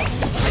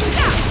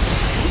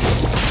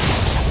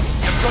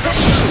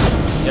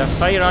 Yeah,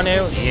 fire on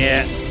you.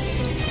 Yeah.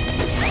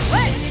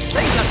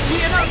 Things are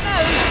gearing up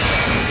now!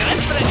 You're in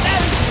for it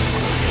now!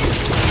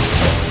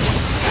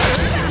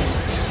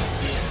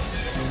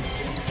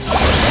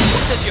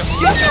 What does your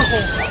future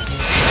hold?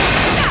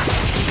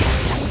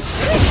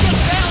 Brace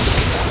yourself!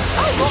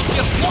 I'll knock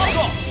your clock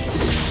off!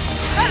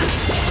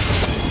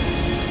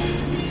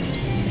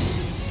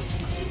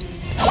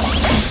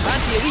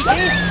 Fancy a wee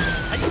game?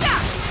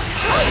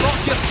 I'll knock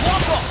your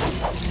clock off!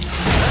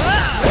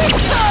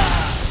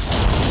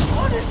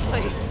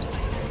 Honestly!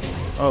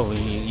 Oh, we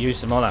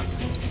used them all up.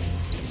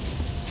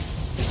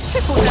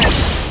 Triple down!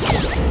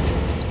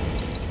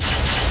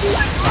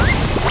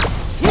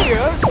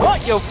 Here's what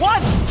you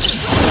want!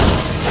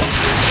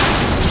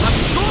 I'm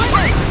going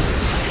in!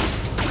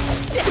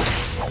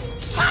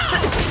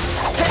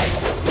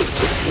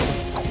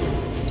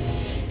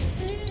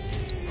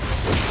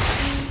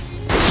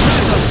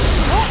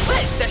 Oh,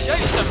 let's dish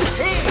out some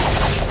pain!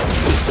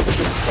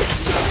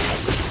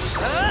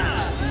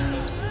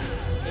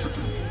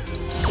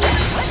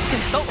 Let's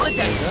consult the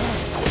dice!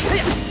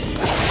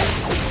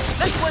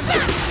 This one's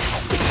out!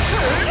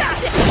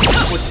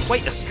 That was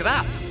quite a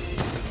scrap!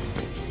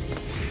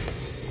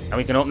 And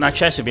we can open that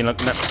chest we've been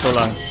looking at for so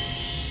long.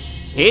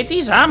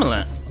 Hades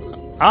Armlet.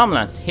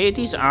 Armlet.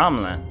 Hades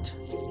Armlet.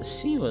 Let's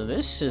see what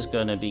this is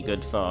going to be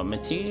good for.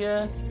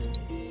 Materia.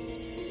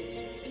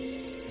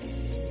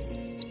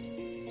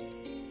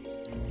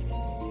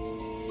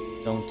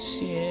 Don't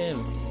see it.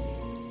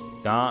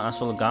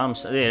 That's all the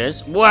garms. There it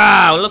is.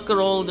 Wow, look at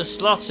all the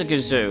slots it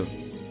gives you.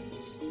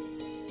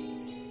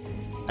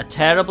 A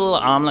terrible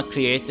armlet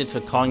created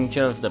for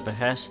conjure of the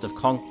behest of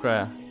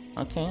conqueror.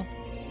 Okay.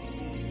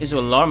 Gives you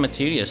a lot of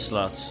materia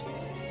slots.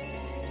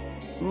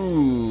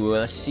 Ooh,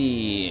 let's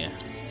see.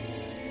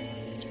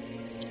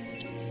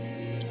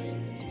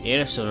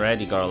 Aerith's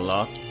already got a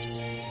lot.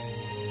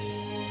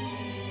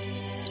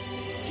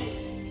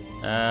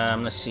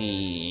 Let's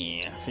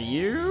see. For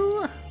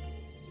you.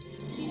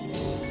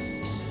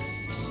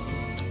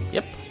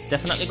 Yep,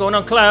 definitely going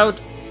on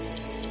Cloud.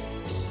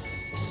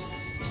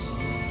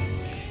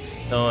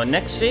 So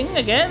next thing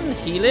again,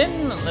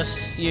 healing.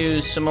 Let's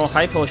use some more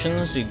high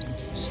potions. We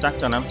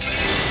stacked on them.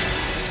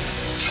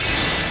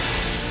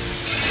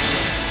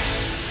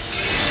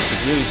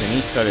 use an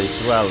ether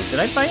as well. Did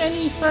I buy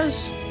any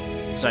ethers?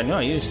 Because I know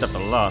I used up a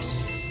lot.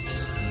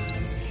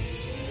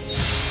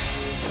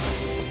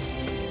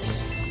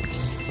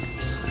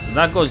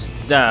 That goes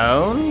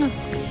down.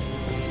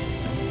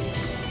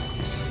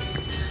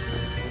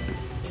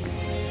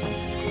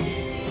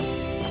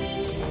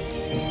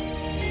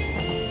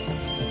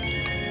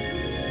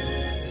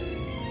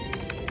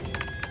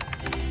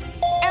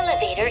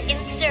 Elevator in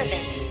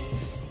service.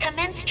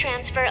 Commence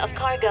transfer of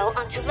cargo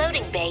onto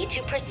loading bay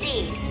to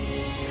proceed.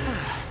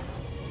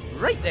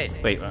 Right then.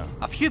 Wait, what?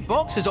 A few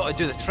boxes ought to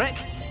do the trick.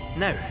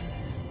 Now,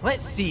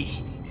 let's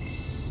see.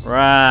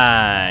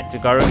 Right, we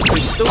gotta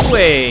increase the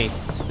weight.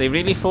 They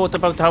really thought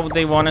about how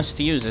they want us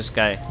to use this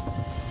guy.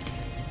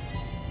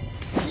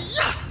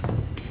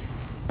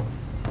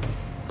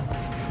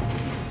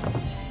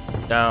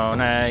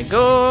 Down I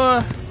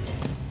go.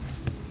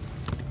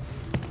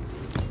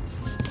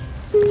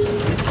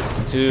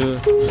 2,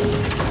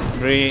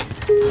 3.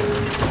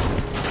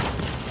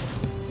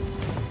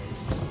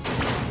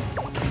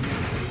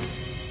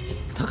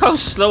 Look how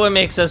slow it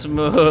makes us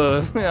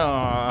move.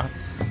 Aww.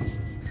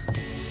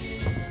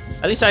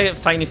 At least I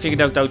finally figured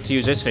out how to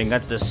use this thing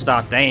at the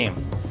start. Damn.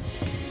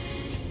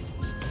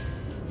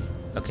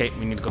 Okay,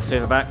 we need to go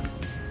further back.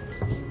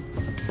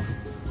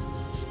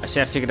 I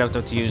say I figured out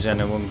how to use it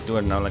and I won't do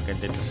it now like I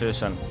did the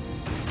first one.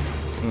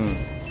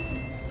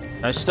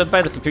 I stood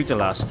by the computer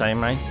last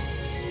time, right?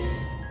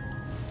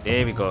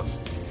 There we go.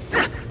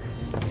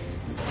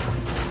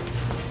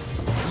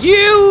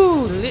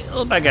 You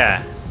little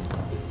bugger!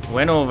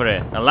 Went over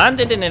it. I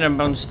landed in it and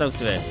bounced out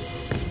of it.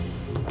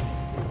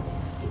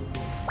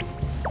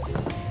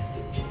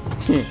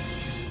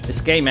 This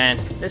game, man.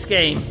 This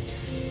game.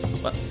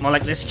 Well, more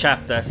like this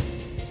chapter.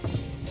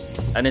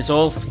 And it's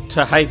all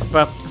to hype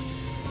up.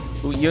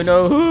 You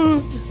know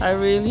who? I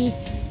really.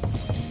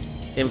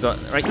 Here we go.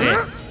 Right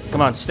there.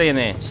 Come on, stay in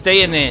there.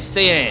 Stay in there.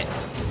 Stay in there.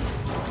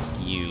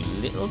 You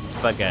little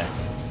bugger.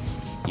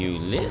 You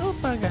little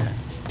bugger.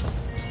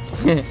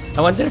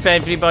 I wonder if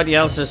everybody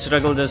else has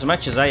struggled as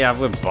much as I have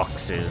with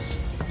boxes.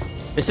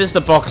 This is the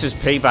boxes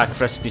payback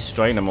for us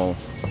destroying them all.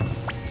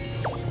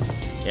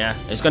 Yeah,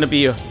 it's gonna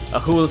be a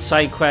whole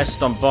side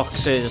quest on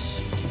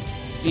boxes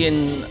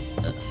being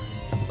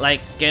like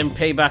getting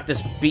payback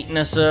that's beating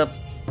us up.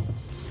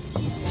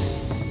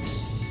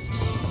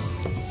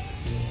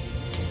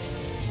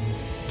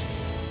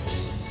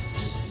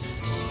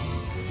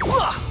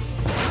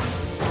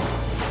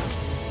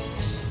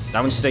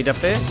 That one stayed up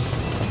there.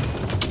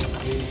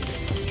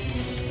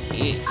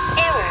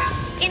 Error.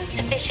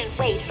 Insufficient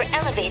weight for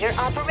elevator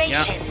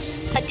operations.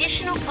 Yeah.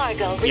 Additional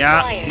cargo required.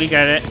 Yeah, we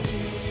get it.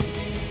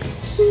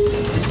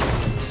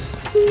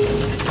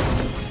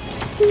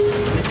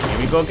 Here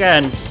we go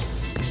again.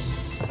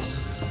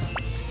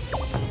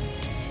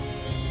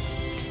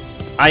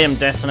 I am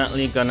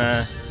definitely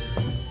gonna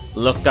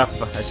look up,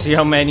 see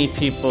how many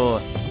people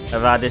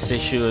have had this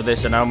issue with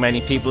this and how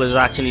many people has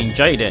actually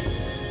enjoyed it.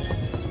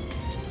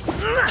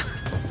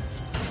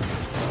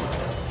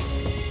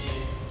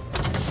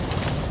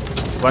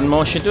 One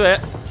more should do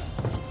it.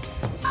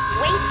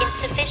 Weight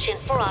insufficient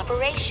for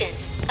operation.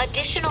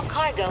 Additional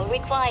cargo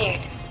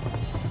required.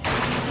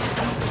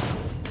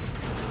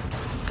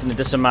 Can you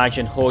just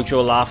imagine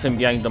Hojo laughing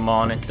behind the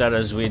monitor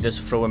as we're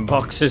just throwing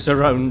boxes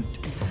around?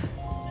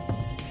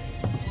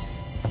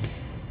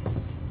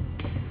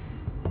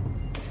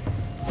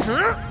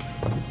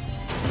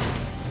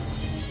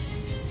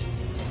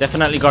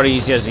 Definitely got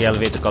easier as the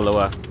elevator got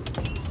lower.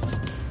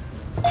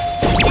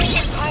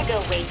 Sufficient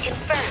cargo weight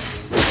confirmed.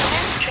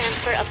 Commence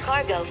transfer of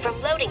cargo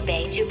from loading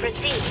bay to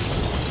proceed.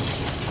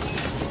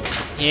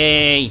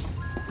 Yay!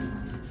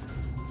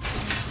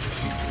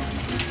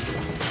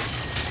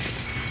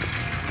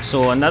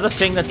 So another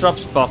thing that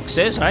drops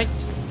boxes, right?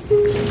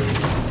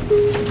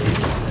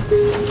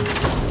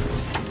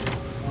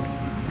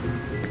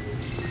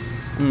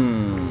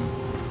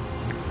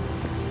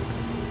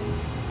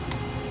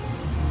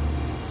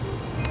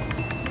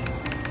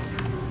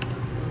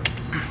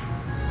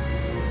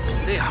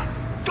 There.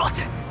 Got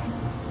it.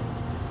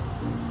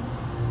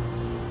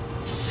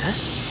 Huh?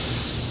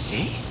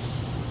 Eh?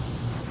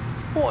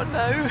 What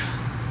now?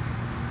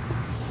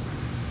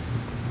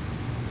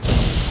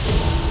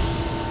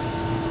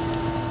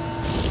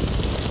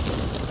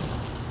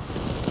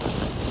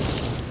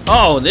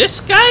 Oh,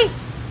 this guy?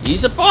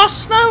 He's a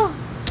boss now?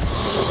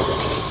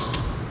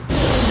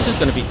 This is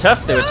gonna be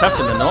tough. They were tough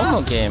in the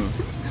normal game.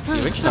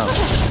 The original.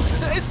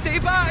 Stay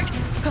back!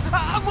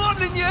 I'm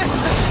warning you!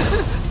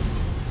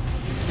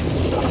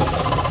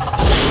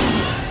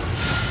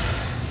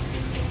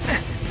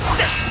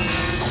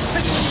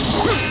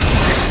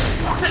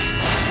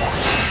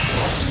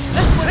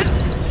 This way!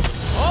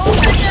 All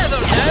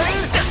together now!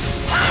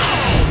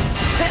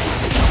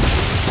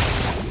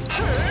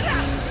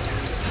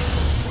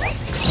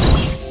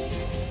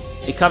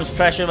 It comes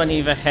pressure when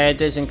either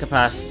head is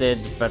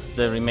incapacitated, but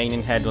the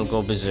remaining head will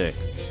go berserk.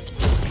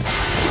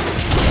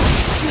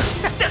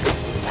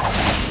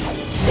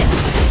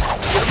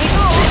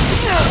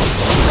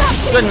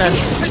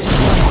 Goodness!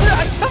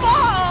 Come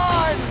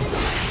on!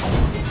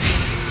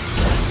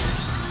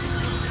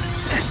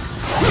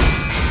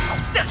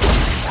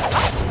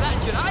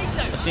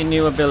 What's your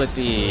new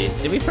ability?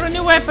 Did we put a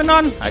new weapon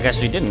on? I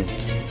guess we didn't.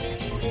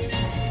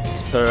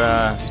 Let's put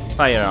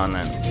fire on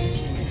then.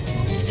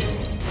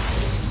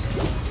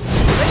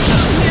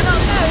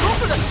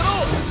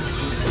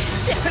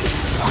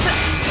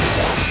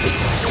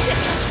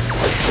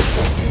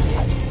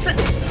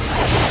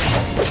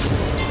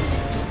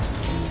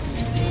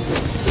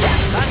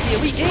 Fancy a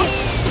wee game?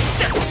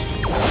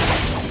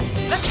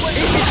 This one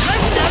is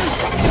right now.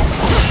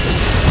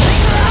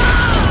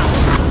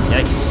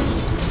 Yikes.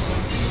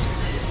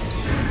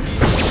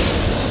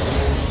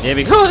 There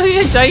we go,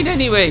 he died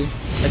anyway.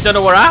 I don't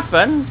know what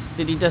happened.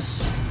 Did he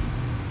just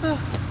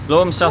blow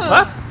himself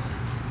up?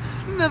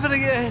 Never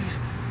again.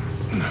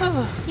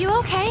 You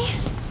okay?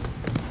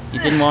 He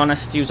didn't want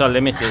us to use our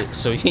limiter,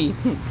 so he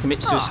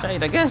commits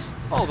suicide, I guess.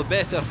 All the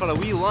better for a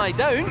wee lie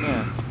down.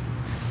 Yeah.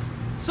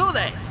 So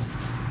then,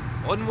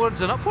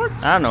 onwards and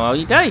upwards? I don't know how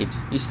he died.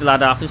 He still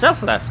had half his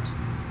health left.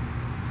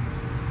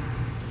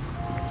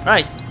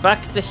 Right,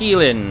 back to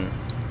healing.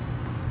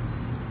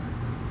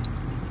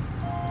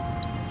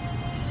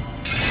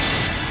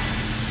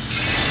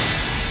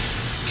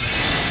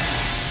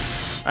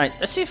 Right,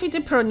 let's see if we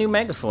did put a new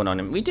megaphone on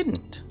him. We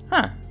didn't.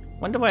 Huh.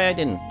 Wonder why I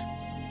didn't.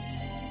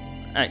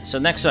 Alright, so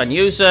next one.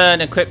 Use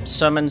an equipped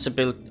summons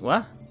ability.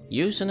 What?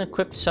 Use an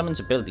equipped summons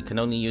ability can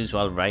only use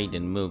while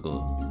riding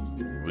Moogle.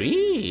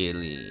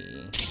 Really?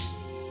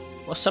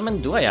 What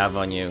summon do I have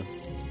on you?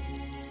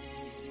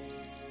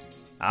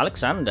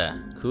 Alexander.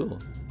 Cool.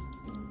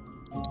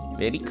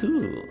 Very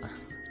cool.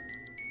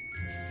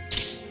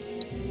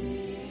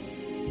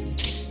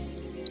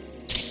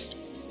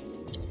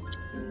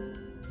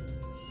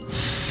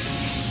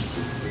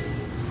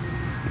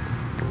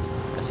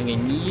 Nothing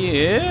in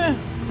here.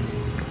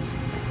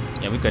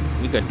 Yeah, we good.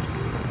 We good.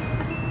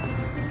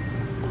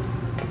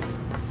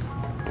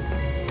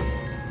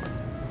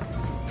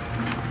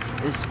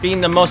 This has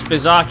been the most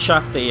bizarre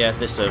chapter yet.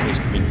 This server's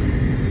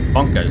been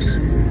bonkers.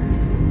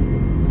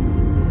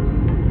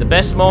 The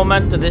best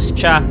moment of this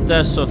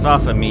chapter so far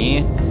for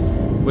me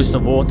was the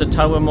water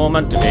tower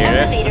moment of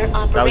Elevator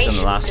Aerith. That was in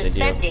the last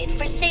video. suspended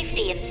for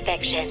safety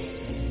inspection.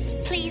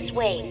 Please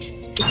wait.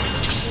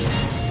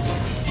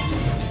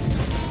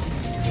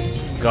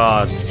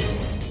 God.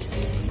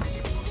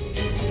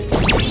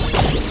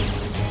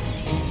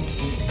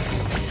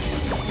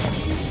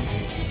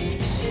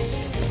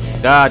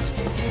 God.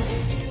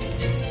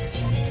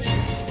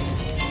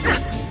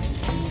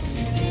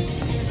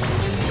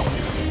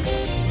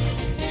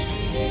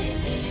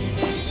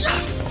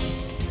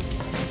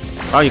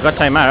 Oh, you got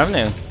time out, haven't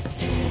you?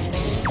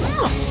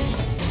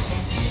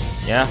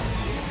 Yeah.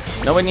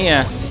 Nowhere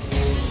near.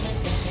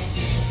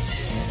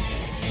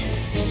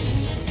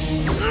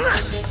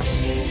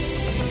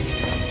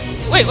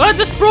 Wait, what?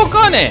 This broke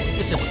on it!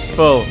 This is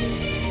bull.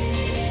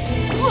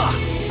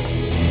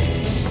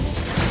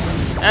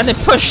 And it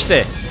pushed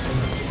it.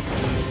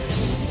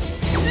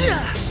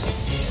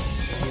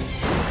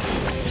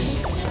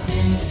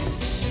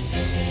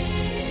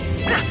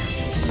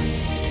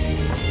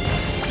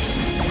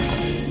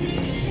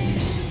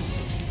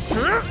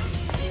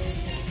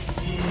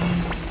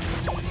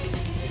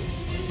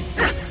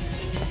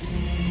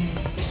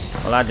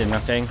 Well, I did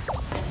nothing.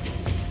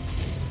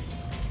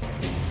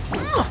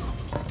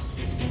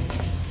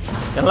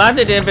 It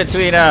landed in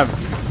between them.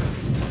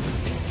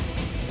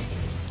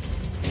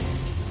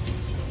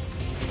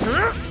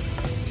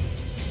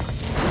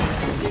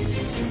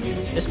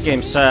 This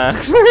game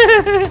sucks.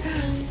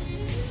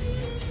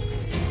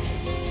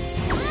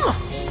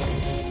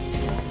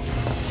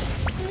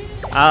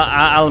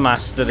 I'll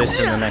master this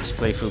in the next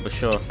playthrough for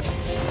sure.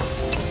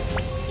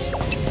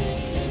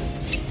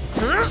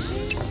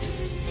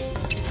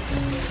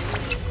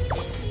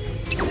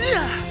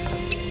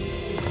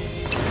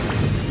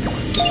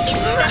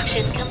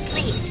 Inspection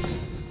complete.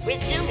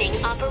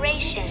 Resuming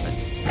operation.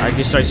 I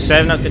destroyed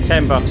 7 out of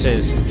 10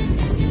 boxes.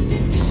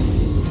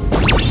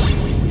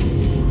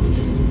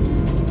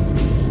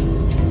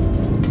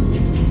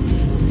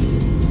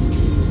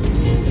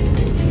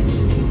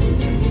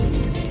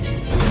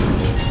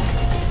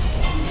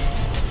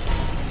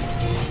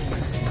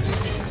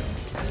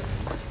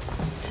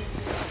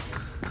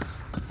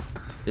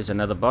 There's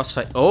another boss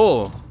fight.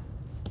 Oh!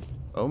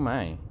 Oh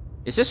my.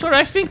 Is this what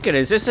I think it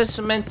is? Is this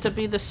meant to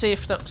be the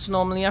safe that's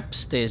normally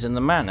upstairs in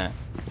the manor?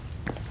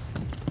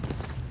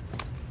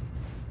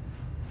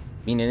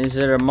 Meaning, is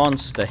there a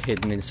monster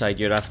hidden inside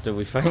here after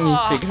we finally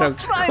figure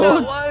out the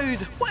code? Loud.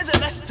 What is it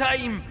this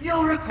time?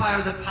 You'll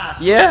require the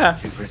password Yeah.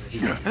 to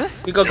proceed.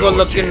 We gotta go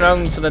looking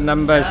around for the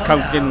numbers, Now,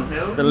 counting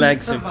no the need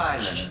legs for of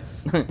violence.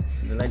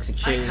 the legs of I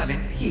chairs. come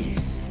in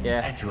peace.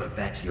 Yeah. And to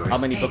abet your How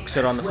many escape books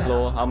are on the as well.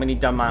 floor? How many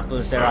dumb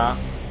apples there are?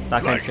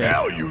 That kind Like of thing.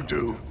 hell you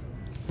do.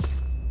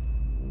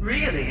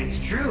 Really, it's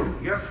true.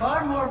 You're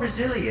far more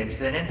resilient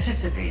than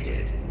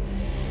anticipated.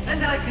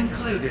 And I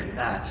concluded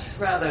that,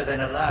 rather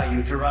than allow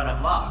you to run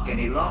amok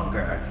any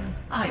longer,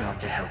 I ought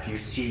to help you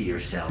see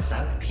yourselves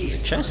out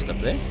peacefully. Chest up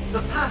there.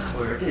 The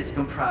password is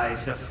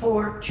comprised of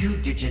 4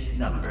 two-digit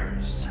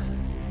numbers.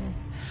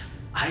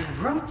 I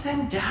wrote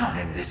them down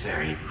in this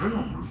very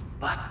room,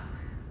 but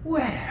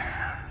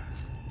where?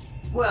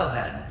 Well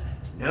then,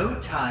 no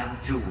time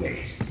to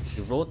waste.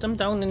 You wrote them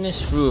down in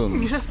this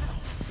room.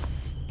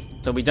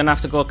 So we don't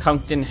have to go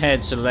counting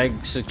heads or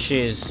legs or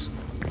chairs.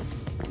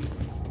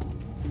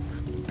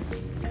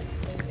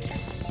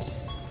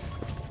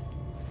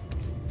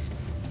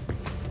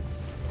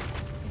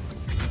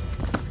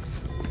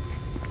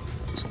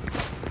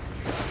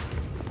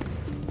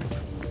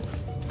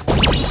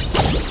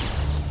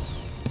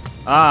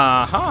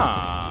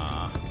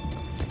 Aha!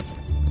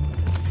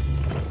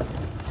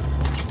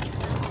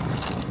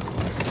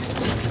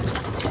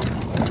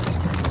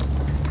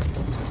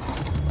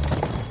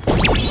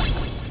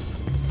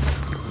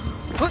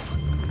 What?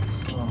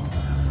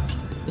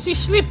 Is he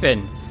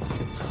sleeping?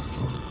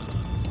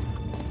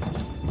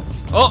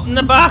 Open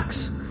the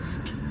box!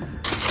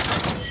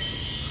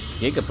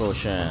 Giga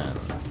potion.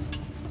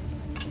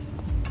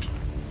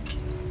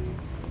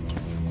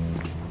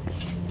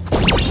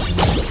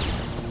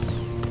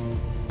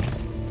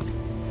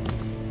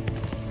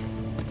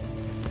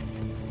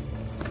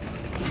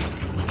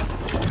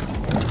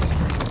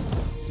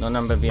 No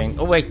number being.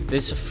 Oh wait,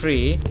 there's a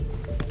free.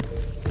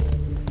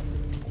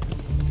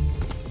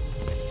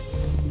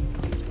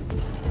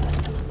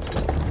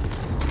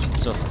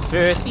 So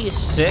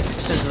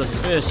 36 is the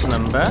first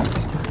number.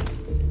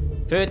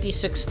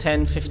 36,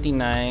 10,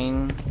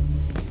 59.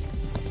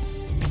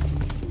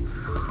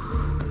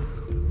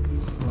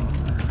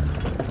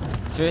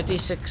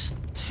 36,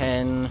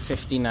 10,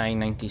 59,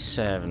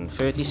 97.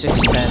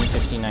 36, 10,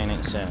 59,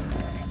 97.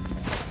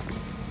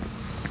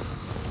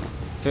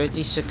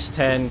 36,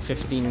 10,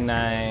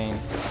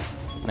 59,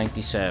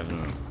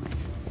 97.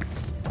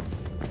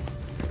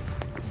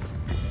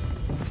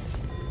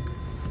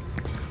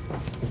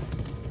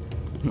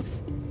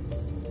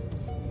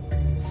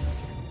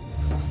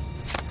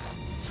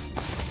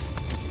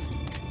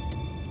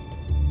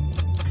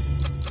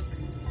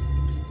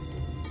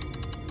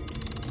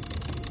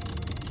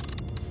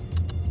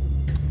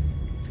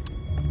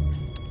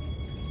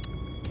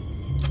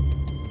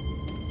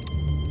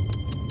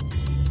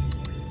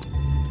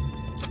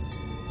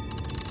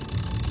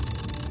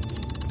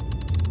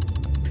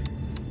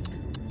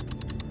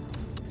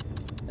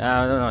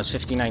 No, it's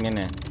 59 in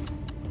it.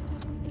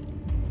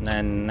 And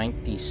then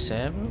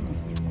 97?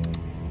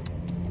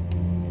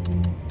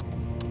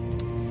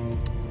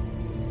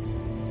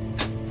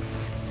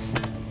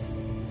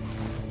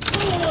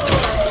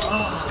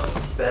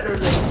 Better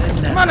late than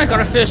never. Come on, I got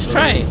a first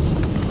try.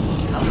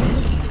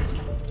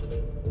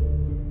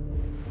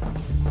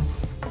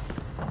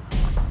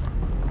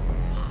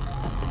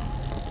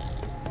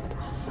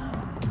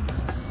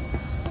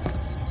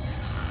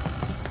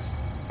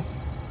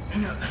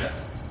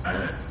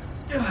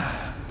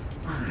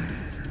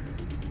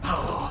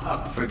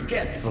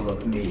 Forgetful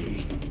of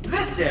me.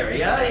 This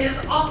area is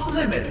off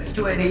limits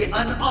to any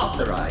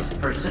unauthorized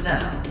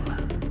personnel.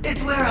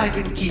 It's where I've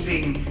been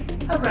keeping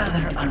a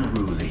rather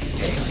unruly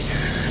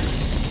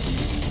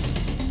failure.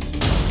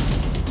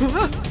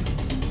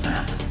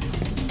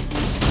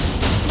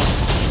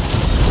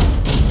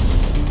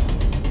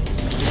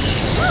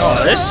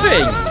 Oh, this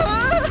thing!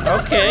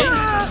 Okay.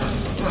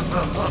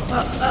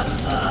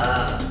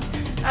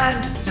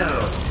 And so,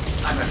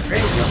 I'm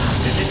afraid you'll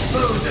have to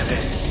dispose of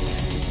it.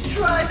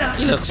 Try not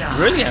He to looks die.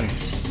 brilliant.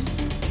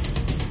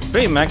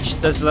 Pretty much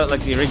does look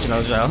like the original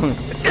as well. Go on!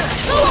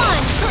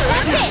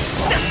 That's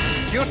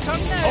it! Your turn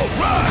now.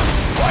 Alright,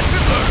 watch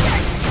it learn.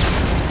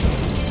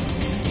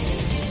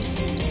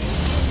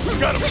 We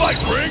gotta fight,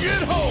 bring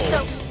it home.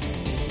 So,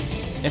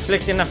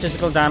 Inflicting a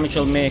physical damage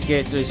will make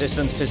it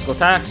resistant to physical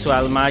attacks,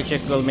 while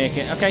magic will make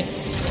it. Okay.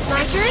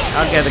 my turn?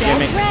 I'll get the Get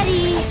gimmick.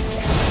 ready!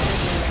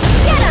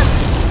 Get him!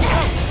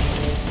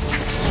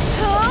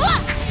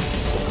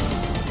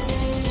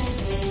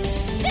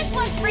 This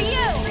one's for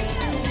you!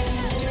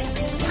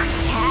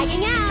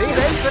 Tagging out! Be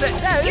ready for it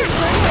now. Your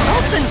turn!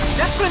 Something's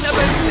different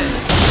about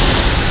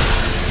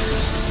this.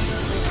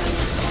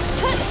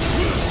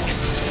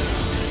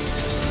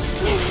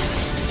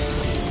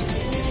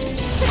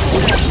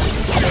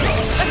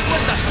 This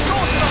one's a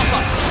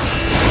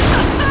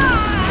showstopper.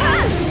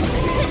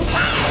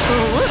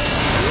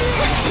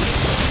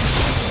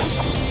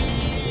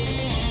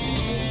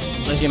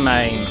 Where's your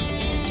main?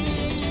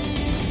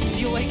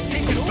 You like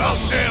taking over? About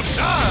damn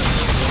time.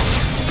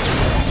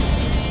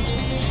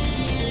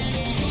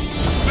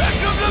 Back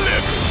of the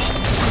liver.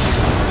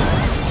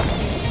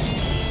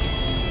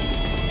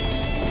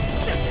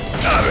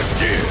 Not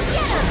again.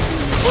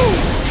 Boom.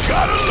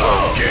 Gotta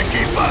love. Can't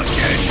keep up,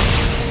 can you?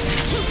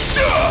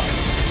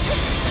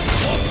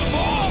 Want some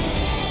more?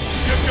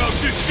 Check out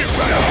this shit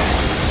right out.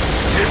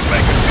 Let's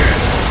make a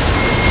dent.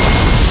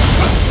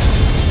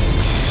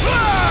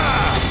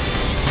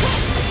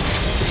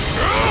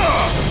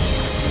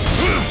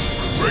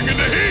 Bringing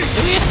the heat.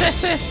 Did we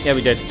assess it? Yeah,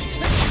 we did.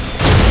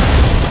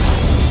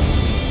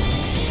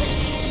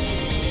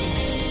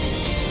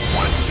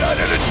 One side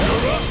of the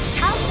door up.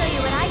 I'll show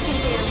you what I can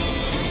do.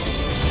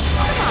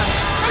 Come on,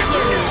 let's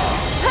do this.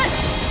 Huh,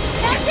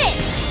 that's it!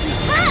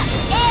 Huh,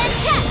 and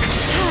catch!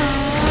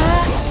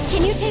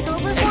 Can you take over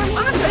for me?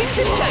 I'm right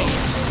tonight.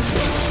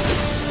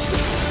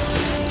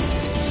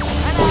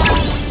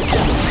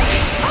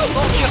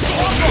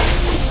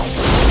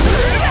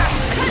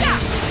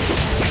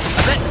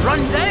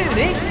 run down,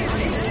 eh?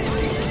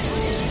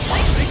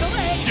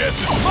 Guess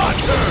it's my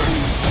turn.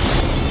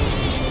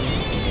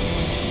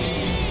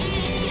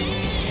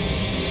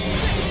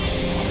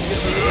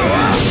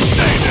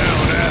 Stay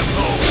down,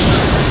 asshole.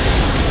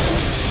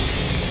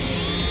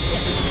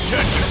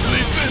 Catch you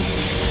sleeping.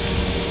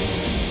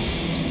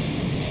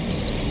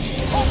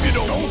 Hope you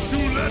don't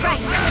you let up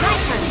now.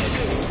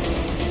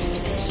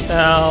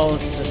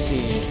 Spells, let's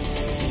see.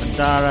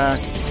 Mandara,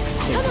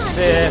 Cait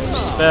Sith,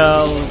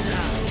 spells.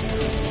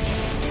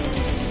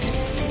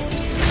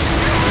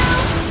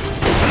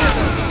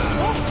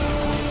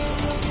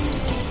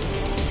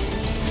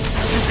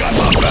 You got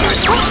my back.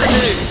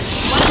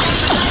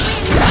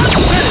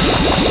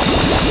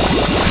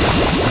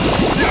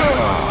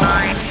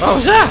 What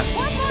was that?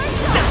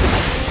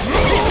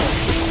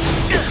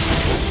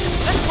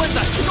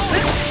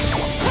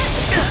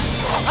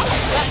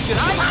 That's your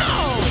eye.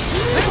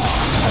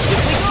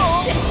 Here we go.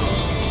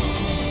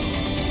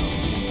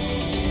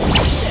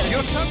 There,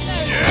 your turn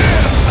now.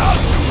 Yeah,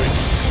 I'll do it.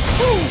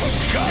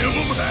 Give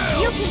them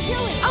hell. You can do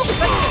it. I'll be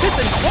like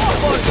pissing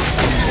forward.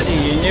 Let's see,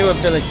 your new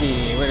ability.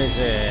 What is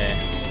it?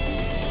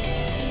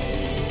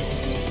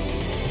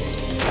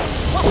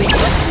 What we got?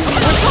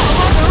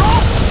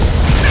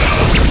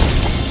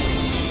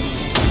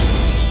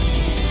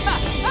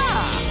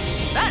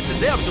 That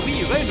deserves a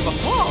wee round of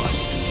applause.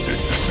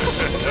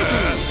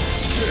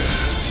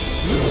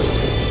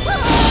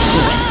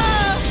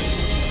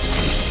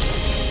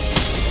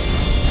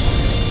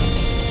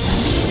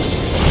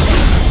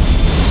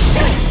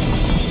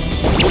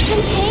 It's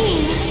in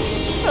pain.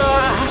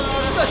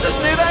 This is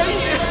new right.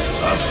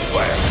 I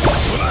swear,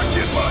 when I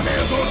get my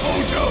hands on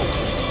Ojo.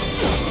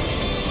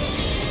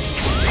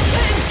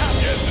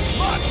 Yes, it's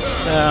my turn.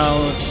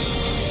 Spells.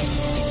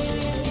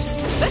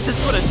 This is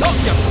gonna knock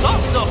your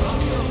socks off.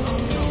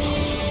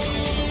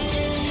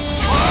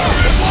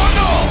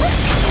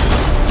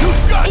 You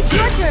got It's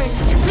your this. turn.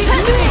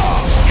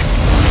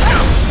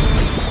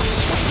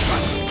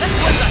 This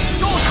was a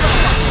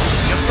showstopper.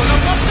 You're gonna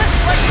want this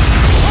one.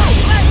 Oh,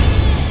 right.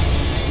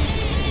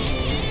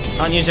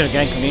 Can't use it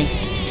again, can you?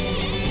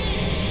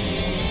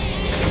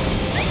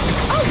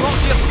 I'll rock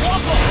your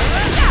quaffle.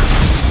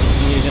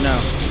 Can you use it now?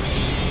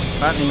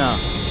 Apparently not.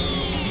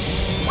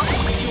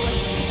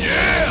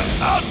 Yeah,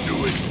 I'll do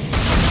it.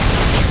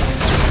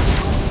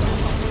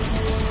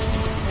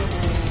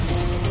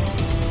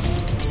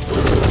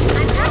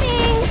 I'm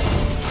coming.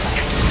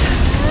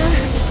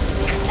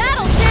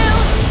 That'll do.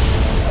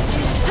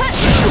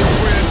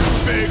 Friend and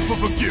beg for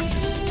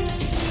forgiveness.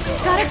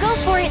 Gotta go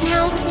for it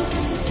now.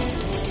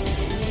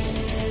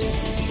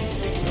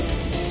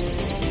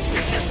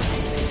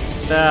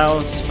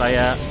 Spells,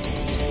 fire.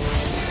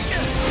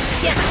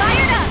 Get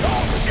fired up.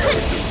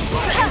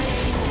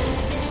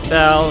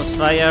 Spells,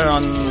 fire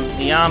on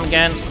the arm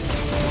again.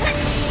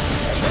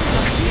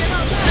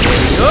 There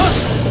we go.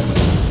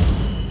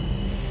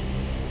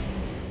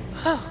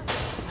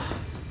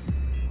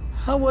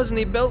 How wasn't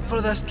he built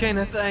for this kind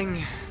of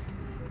thing?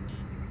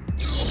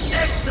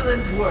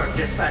 Excellent work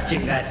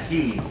dispatching that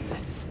fiend.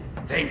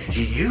 Thanks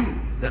to you,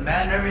 the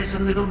manor is a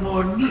little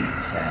more neat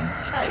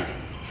and tidy.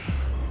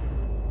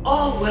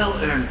 All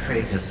well-earned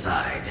praise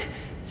aside,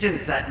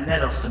 since that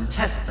meddlesome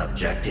test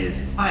subject is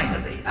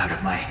finally out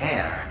of my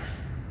hair,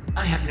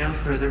 I have no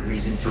further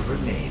reason to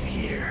remain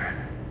here.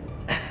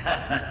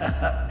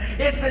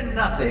 It's been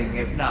nothing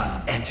if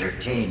not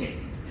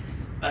entertaining.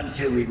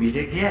 Until we meet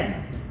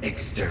again,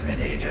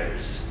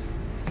 exterminators.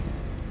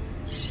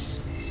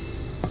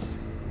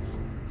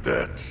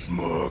 That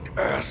smug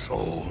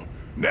asshole.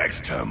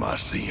 Next time I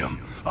see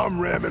him, I'm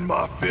ramming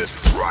my fist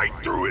right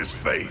through his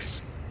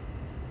face.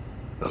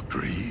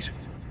 Agreed?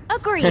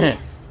 Agreed.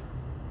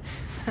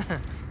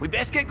 We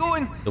best get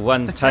going. The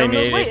one time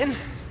terminal's he waiting.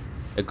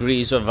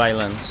 agrees with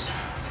violence.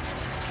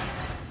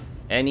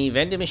 Any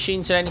vending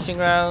machines or anything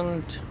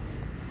around?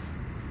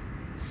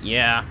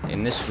 Yeah,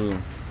 in this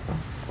room.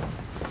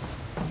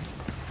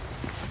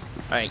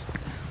 Right.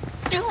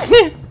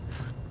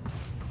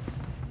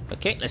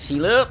 Okay, let's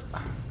heal up.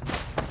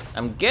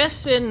 I'm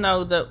guessing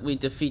now that we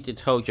defeated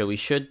Hojo, we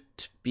should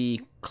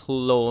be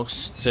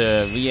close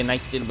to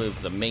reunited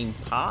with the main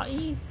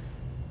party.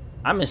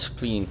 I miss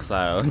Clean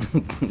Cloud.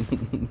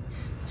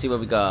 See what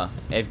we got.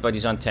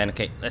 Everybody's on 10.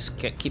 Okay, let's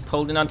keep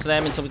holding on to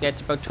them until we get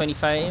to about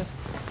 25.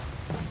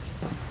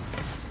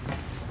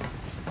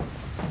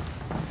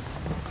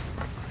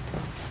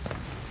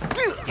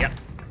 Yep.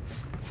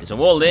 There's a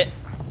wall there.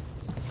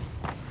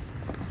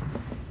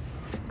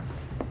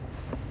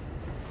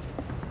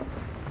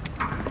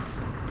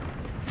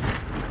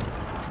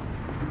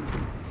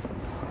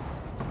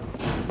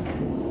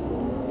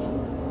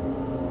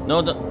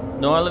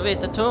 No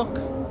elevator talk?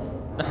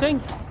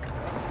 Nothing?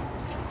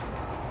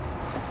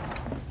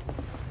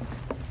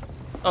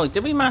 Oh,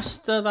 did we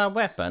master that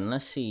weapon?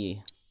 Let's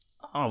see.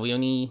 Oh, we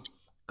only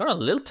got a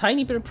little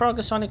tiny bit of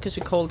progress on it because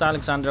we called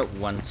Alexander at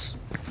once.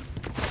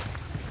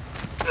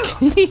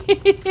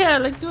 Yeah,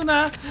 like doing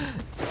that.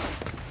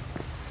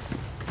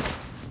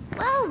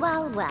 Well,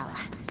 well, well.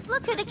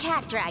 Look who the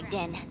cat dragged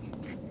in.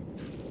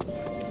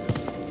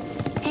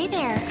 Hey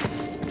there.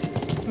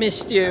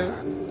 Missed you.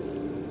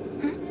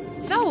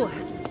 So,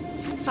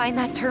 find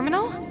that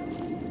terminal?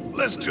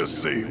 Let's just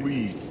say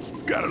we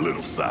got a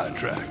little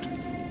sidetracked.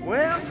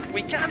 Well,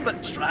 we can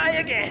but try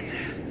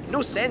again.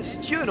 No sense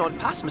stewing on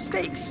past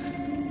mistakes.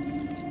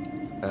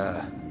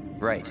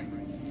 Right.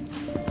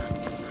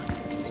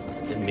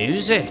 The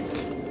music.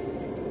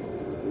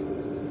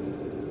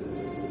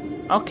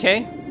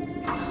 Okay.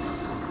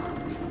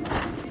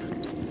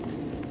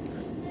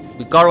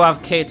 We gotta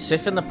have Cait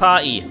Sith in the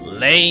party.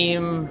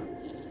 Lame.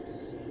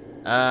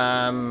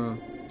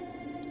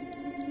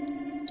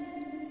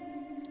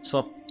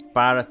 Swap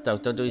Barrett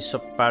out. How do we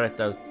swap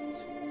Barrett out?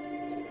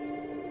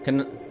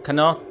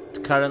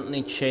 Cannot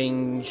currently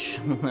change.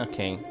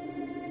 Okay.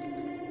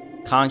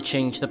 Can't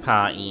change the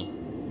party.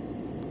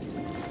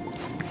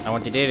 I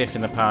wanted Arif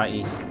in the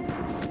party.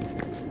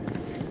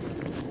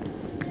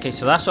 Okay,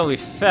 so that's where we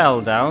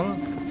fell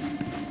down.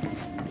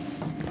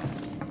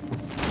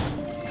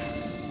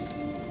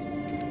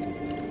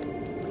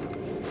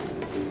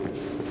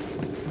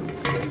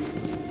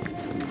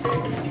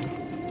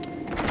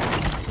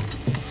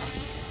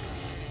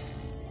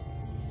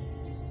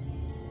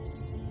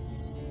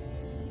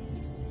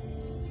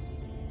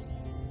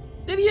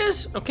 There he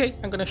is! Okay,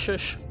 I'm gonna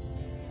shush.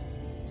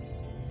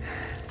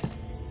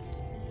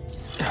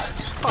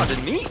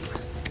 Pardon me?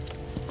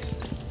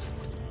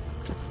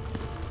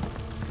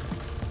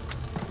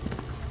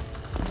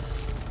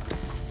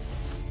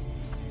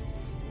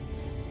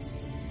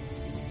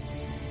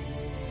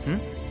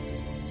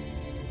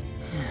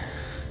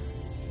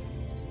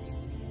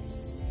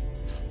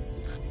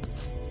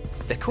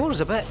 Decor's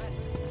a bit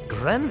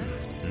grim,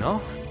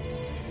 no?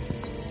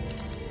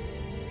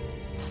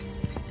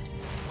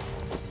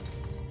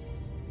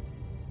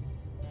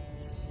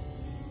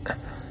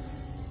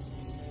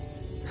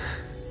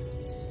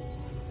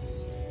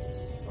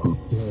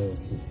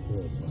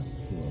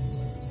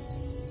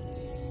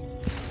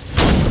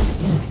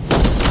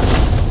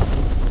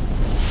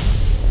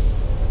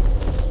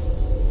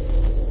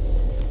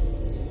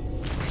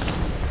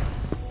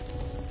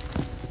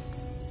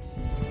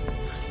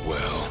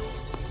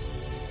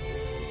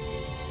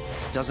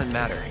 Doesn't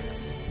matter.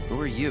 Who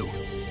are you?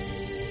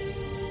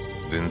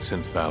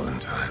 Vincent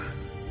Valentine.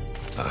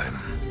 I'm...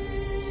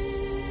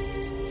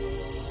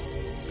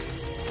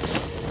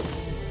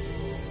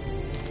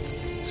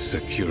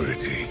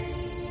 security.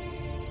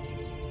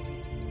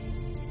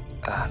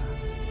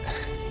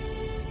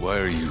 Why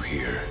are you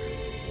here?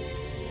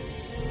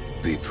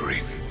 Be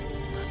brief.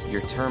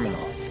 Your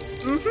terminal.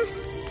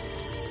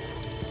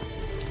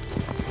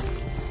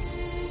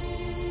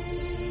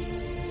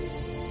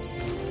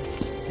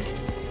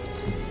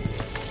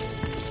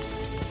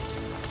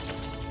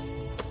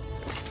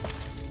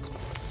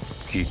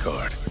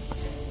 Keycard.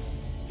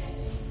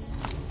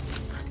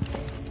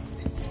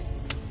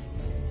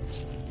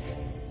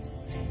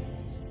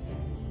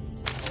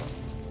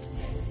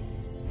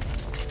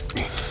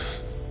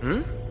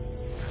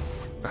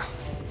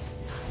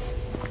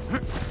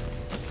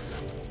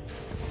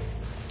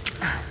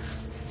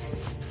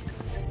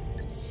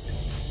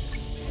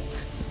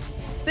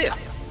 There.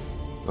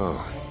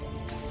 Oh.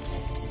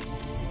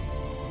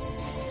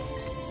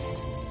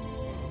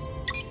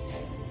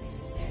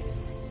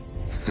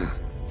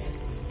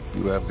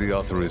 You have the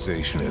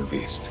authorization at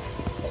least.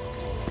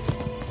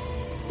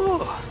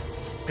 Oh,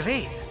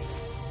 great.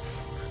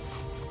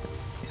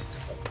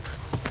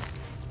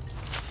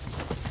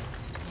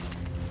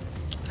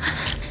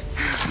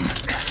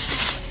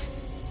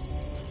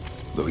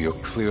 Though you're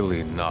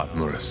clearly not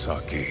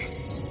Murasaki.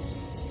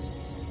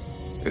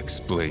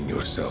 Explain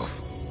yourself.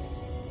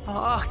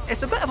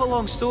 It's a bit of a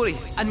long story,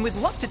 and we'd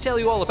love to tell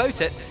you all about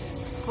it,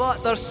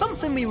 but there's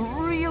something we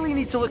really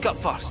need to look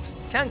up first.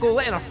 Can't go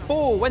letting our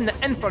foe win the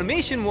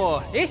information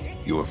war, eh?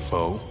 Your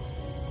foe?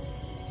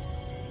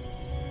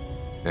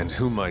 And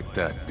who might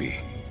that be?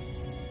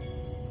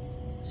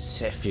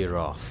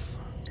 Sephiroth.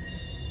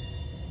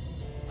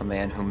 A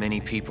man who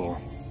many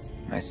people,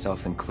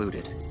 myself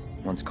included,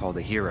 once called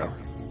a hero.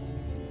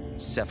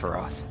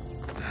 Sephiroth.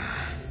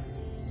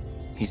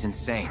 He's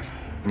insane,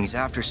 and he's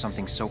after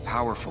something so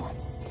powerful,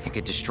 he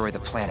could destroy the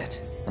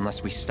planet,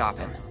 unless we stop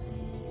him.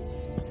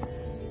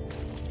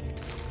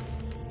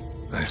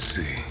 I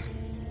see.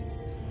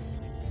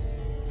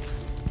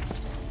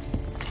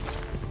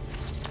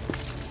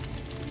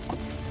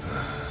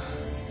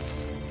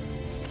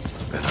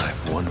 Then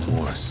I've one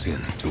more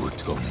sin to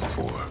atone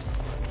for.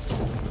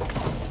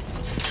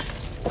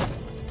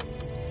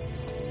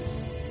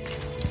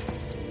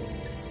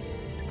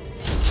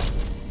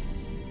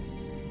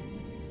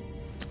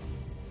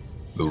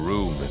 The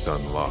room is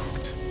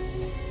unlocked.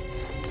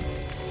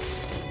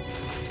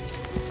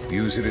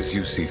 Use it as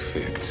you see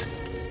fit,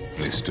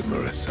 Mr.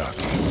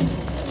 Murasaki.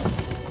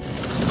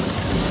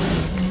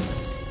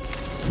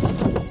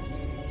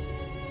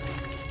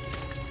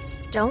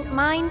 Don't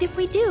mind if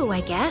we do,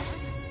 I guess.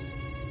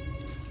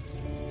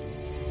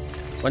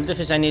 Wonder if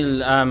there's any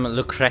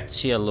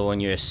Lucrezia low on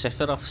your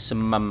Sephiroth's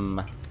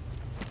mum.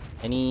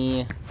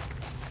 Anything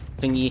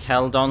he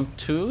held on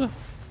to?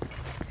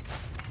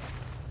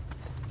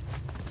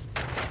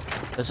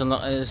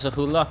 There's a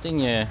whole lot in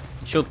here.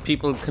 I'm sure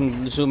people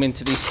can zoom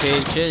into these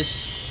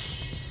pages.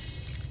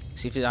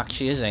 See if it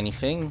actually is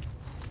anything.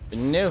 But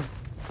no.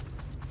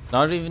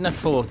 Not even a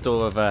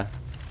photo of her.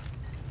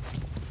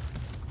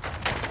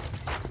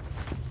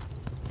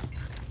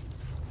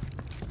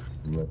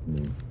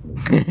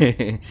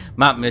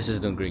 Matt Mercer's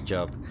doing a great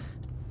job.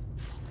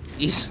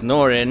 He's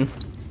snoring.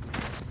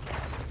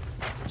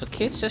 So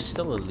Cait Sith's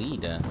still a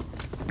leader.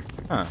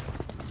 Huh.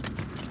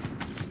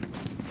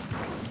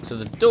 So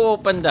the door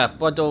opened up.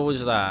 What door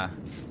was that?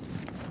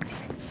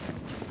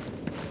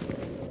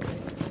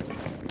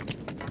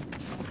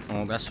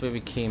 Oh, that's where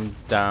we came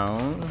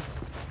down.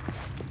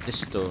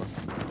 This door.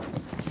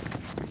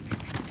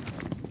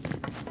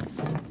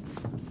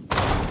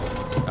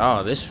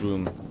 Oh, this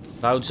room.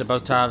 Cloud's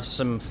about to have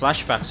some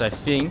flashbacks, I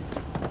think.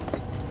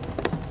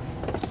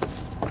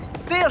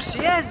 There she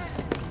is!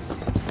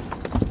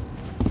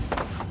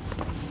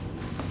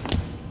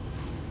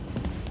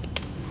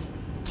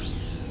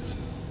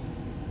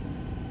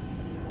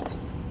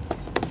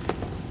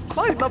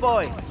 Cloud, my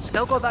boy!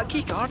 Still got that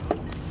keycard?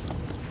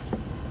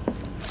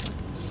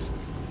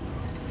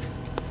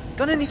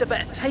 Gonna need a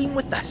bit of time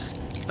with this.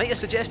 Might I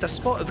suggest a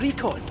spot of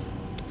recon?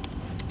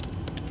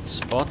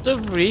 Spot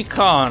of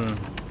recon.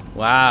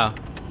 Wow.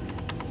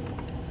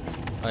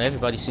 Oh,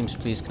 everybody seems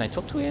pleased. Can I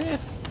talk to her?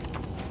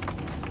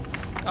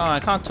 Oh, I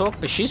can't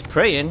talk, but she's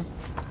praying.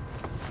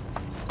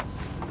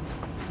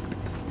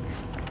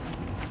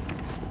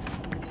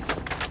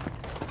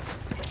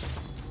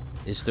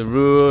 It's the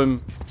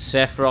room.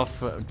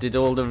 Sephiroth did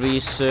all the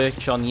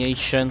research on the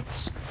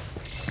ancients.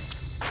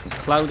 And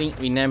Cloud ain't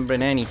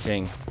remembering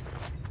anything.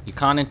 You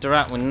can't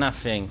interact with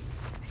nothing.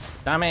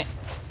 Damn it.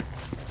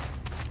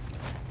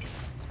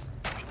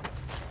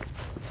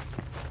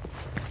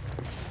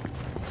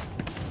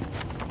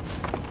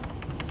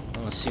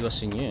 Let's see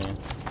what's in here.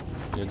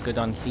 You're good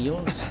on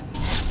heals.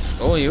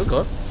 Oh, you're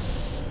good.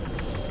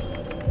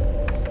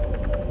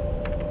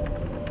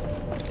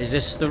 Is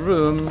this the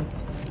room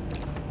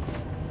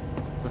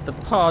with the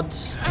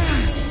pods?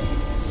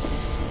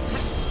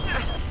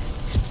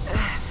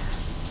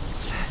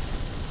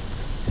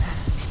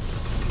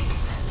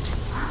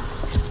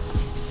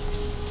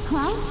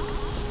 Cloud?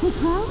 Hey,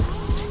 Cloud?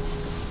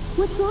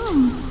 What's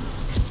wrong?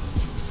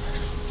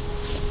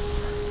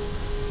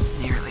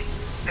 Nearly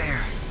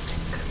there.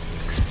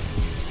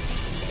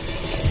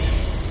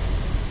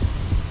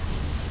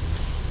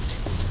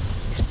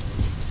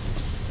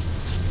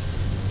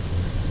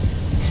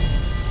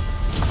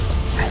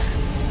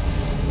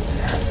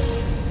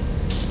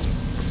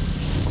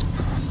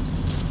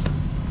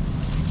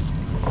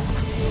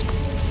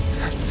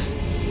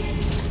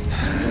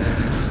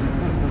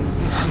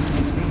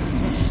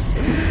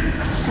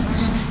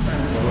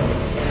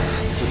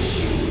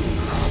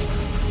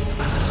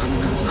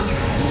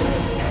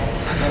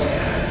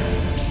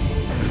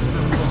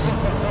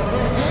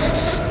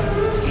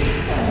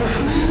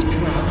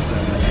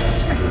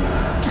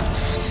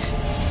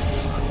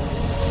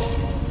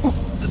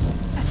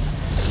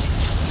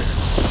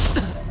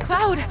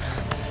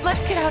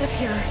 Let's get out of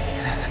here.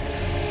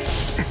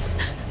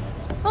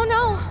 Oh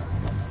no!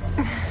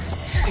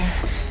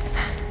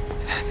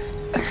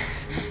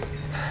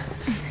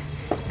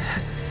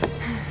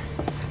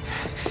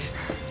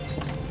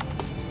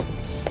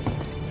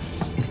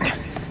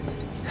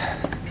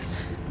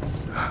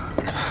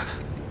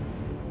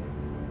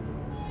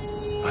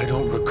 I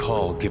don't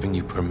recall giving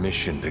you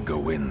permission to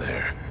go in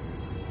there.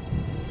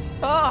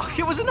 Oh,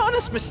 it was an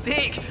honest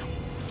mistake.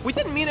 We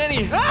didn't mean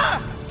any.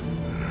 Ah!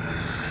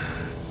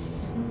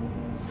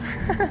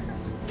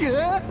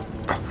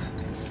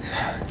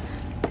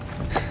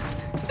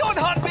 Don't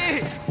hurt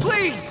me!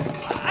 Please!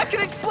 I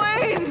can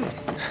explain!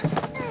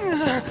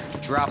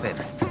 Drop it.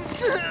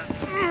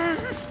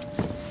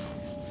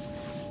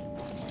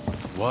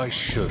 Why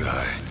should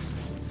I?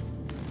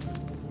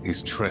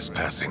 He's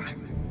trespassing,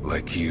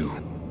 like you.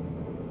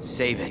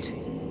 Save it.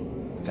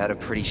 I've had a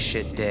pretty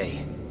shit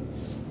day.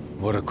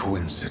 What a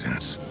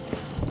coincidence.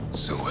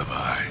 So have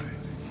I.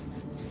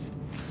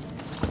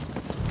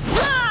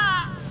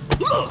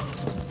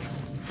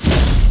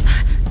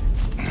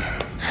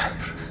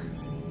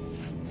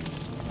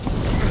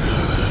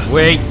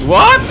 Wait,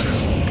 what?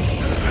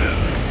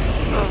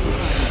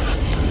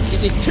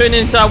 Is he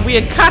turning into a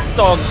weird cat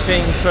dog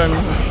thing from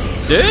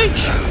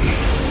Dirge?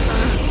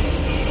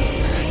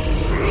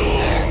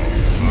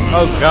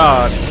 Oh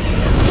god.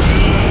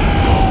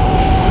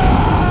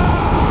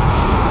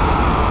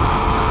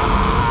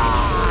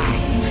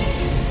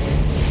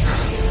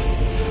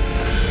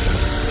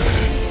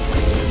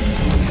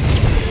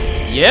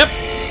 Yep.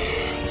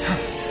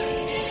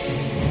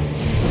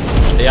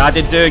 They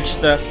added Dirge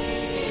stuff.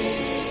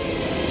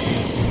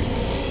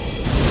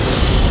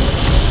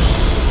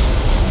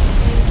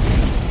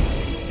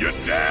 You're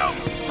down,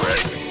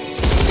 freak!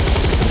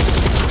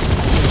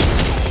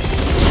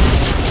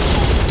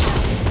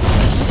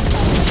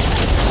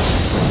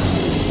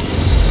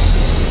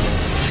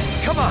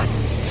 Come on.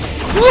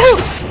 Woo!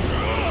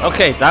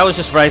 Okay, that was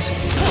a surprise.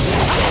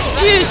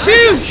 He is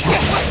huge!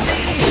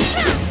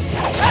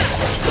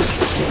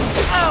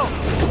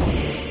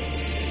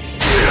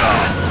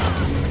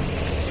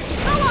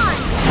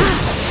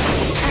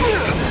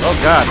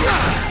 god.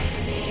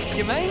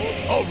 You mind?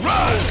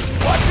 Alright!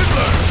 Watch and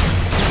learn!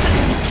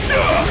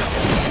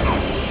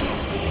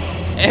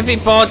 Every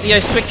body I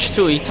switch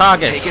to, he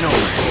targets. Taking over.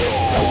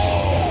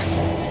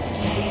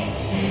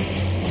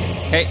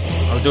 Okay,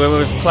 I'll do it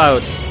with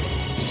Cloud.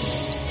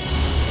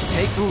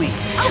 Take the lead.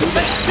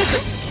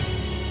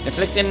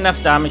 Inflicting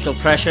enough damage will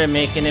pressure him,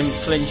 making him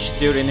flinch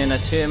during inner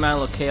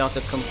turmoil or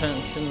chaotic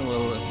compulsion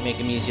will make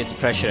him easier to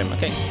pressure him,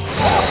 okay?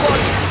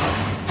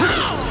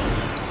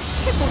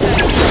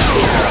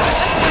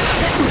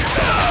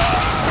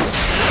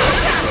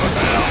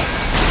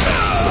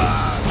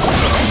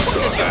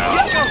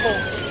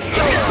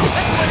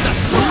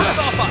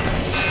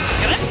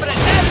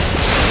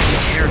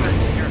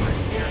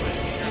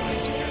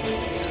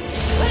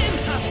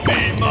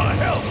 Need my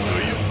help, do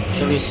you?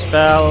 Actually,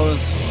 spells.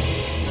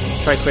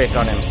 Try Quake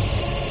on him. Give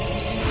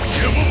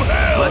him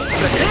hell!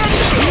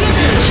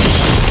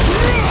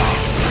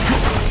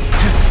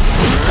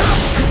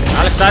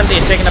 Alexander,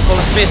 you're taking up all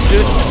the space,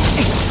 dude.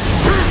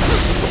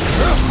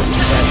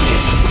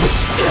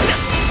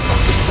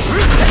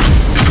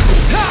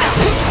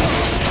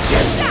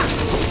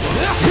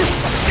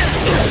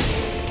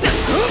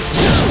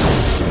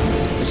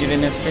 Was you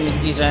in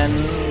Infinity's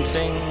End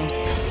thing?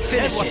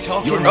 Finish it.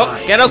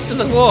 Oh, get out to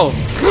the wall.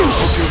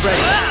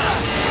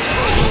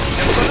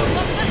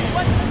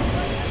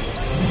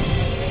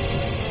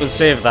 We'll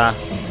save that.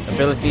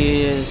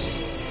 Ability is...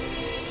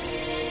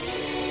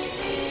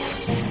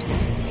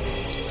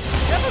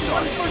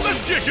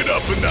 Let's kick it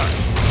up a notch!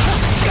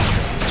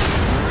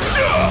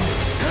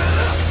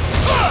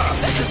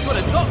 This is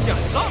gonna knock your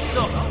socks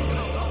off.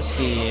 Let's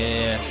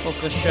see,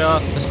 focus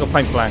shot. Let's go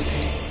point blank.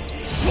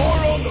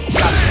 More on the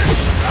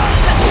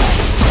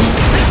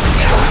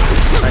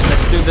Right,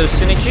 let's do the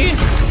synergy.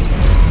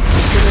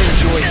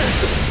 Enjoy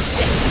this.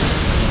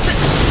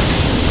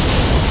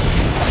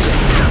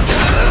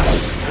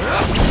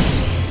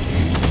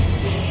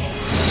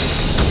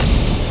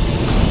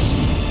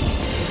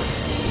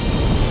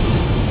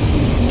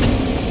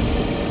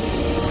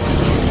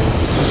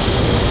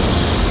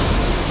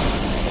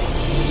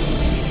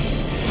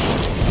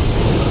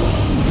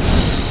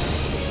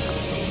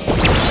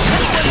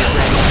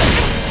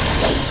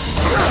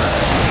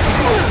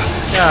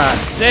 God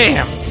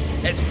damn.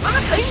 It's my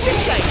time to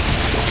shine.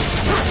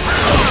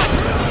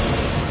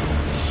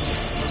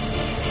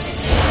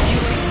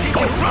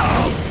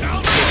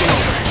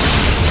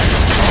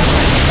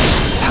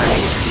 Time to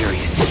get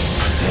serious.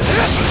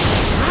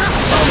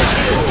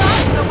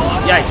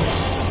 Yikes.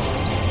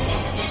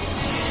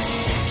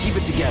 Keep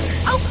it together.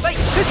 I'll fight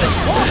to the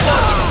wall for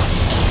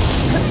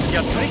you.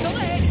 You're pretty good.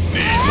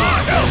 Need my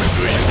help,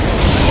 do you?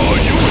 Oh,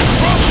 you in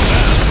trouble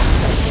now!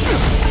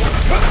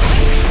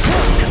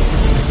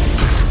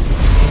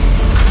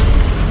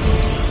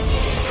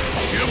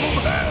 Give him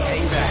hell!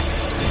 Hang back.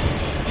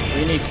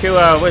 We need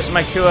cure. Where's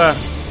my cure?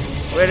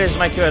 Where is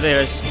my cure?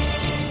 There it is.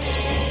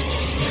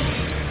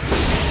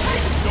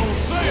 Don't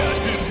say I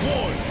didn't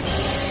warn you!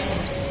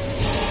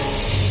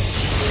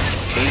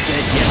 Ain't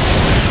dead yet.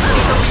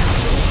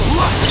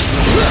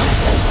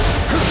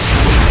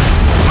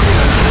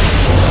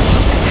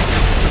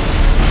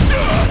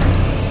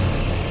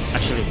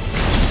 Actually,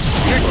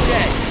 You're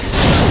dead.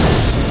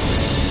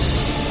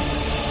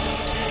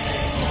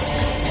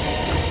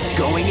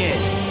 Going in.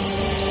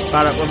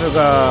 para, what we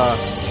got?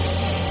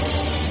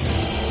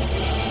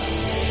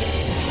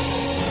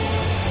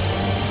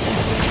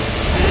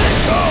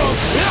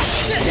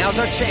 Now's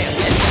our chance.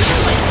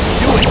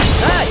 Do it.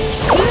 Hey,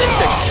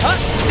 it's a cut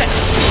set.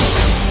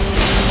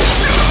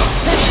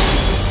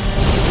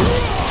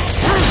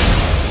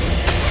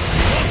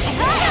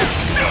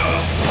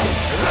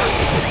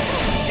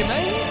 You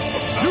mind?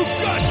 You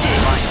got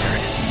this! My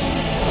turn.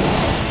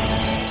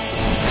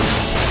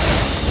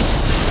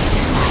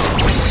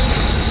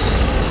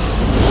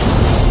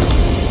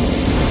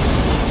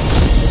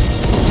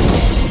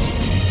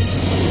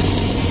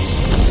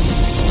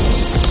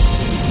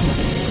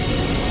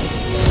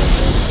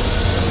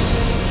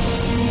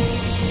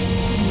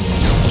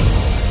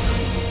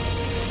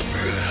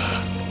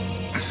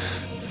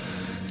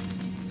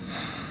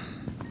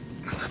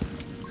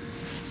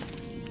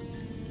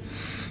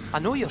 I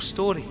know your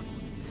story.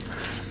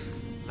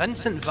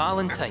 Vincent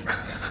Valentine,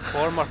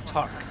 former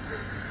Turk.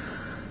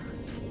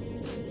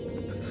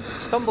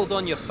 Stumbled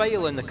on your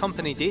file in the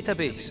company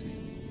database.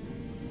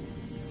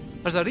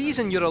 There's a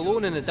reason you're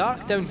alone in the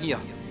dark down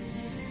here.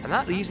 And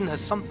that reason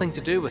has something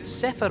to do with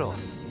Sephiroth.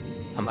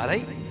 Am I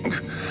right?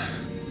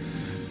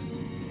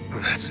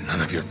 That's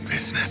none of your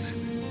business.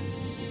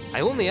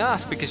 I only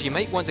ask because you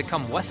might want to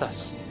come with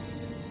us.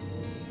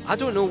 I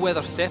don't know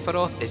whether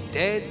Sephiroth is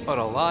dead or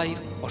alive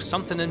or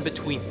something in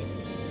between.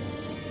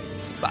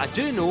 But I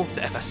do know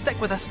that if I stick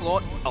with this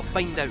lot, I'll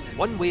find out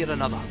one way or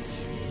another.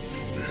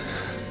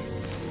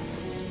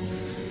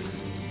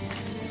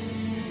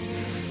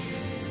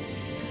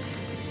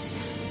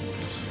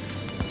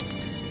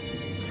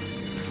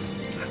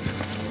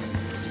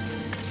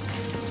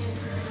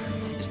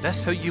 Is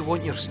this how you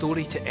want your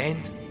story to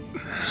end?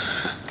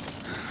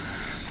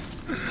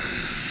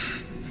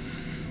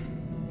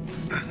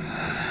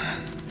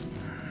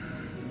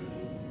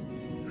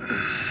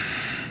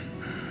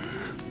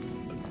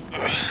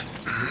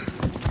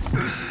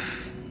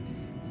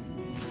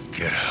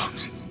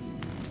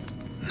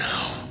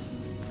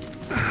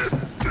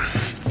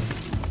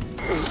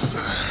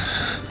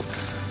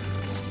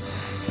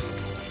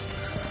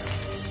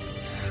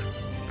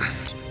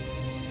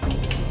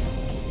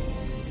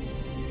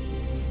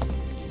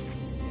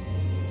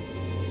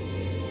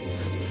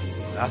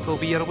 That'll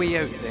be our way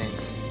out then.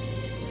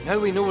 Now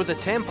we know where the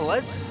temple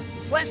is,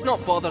 let's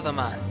not bother the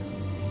man.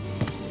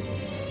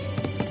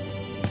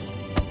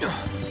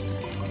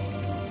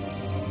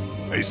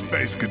 Hey,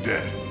 Space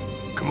Cadet,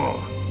 come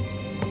on.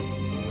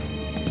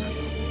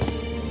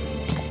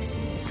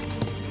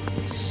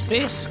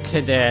 Space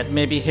Cadet,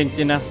 maybe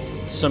hinting at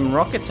some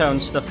Rocket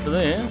Town stuff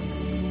there.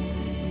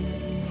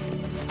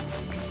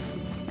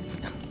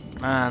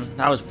 Man,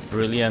 that was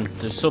brilliant.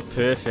 It was so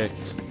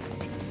perfect.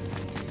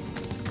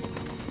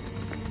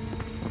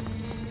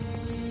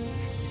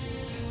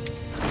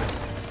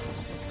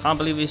 Can't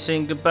believe you're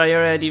saying goodbye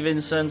already,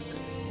 Vincent.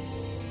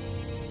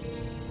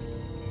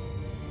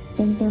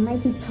 Think there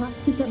might be top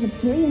secret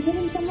material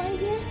hidden somewhere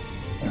here?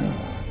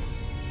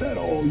 That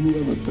all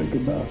you ever think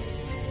about?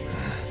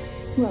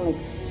 Well,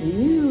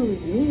 excuse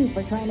me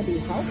for trying to be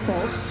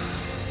helpful.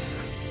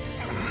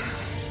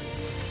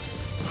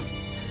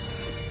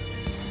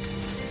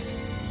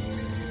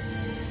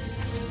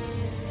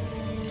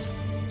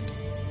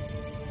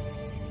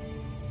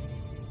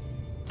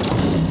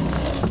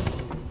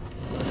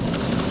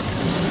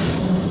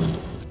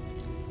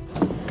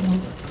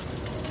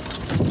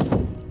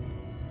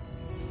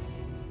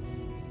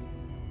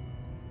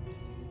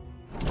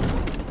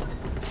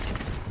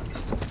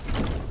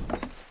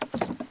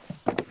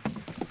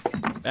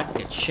 Back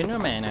at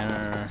Shinra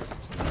Manor.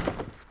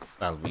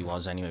 Well, we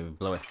was anyway, we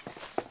blew it.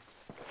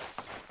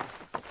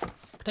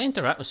 Could I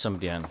interact with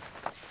somebody on?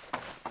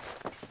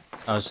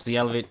 Oh, it's the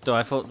elevator door.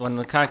 I thought one of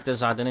the characters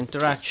had an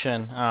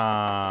interaction.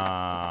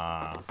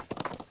 Ah.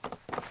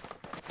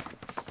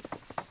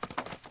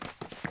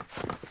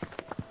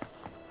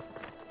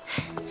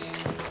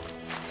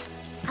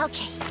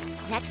 Okay,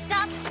 next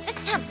stop, the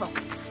temple.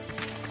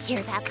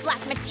 Hear that,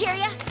 black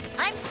materia?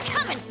 I'm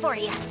coming for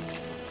you.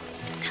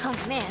 Oh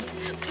man,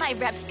 my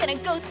rep's gonna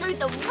go through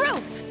the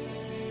roof.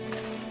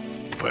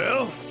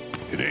 Well,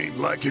 it ain't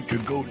like it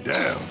could go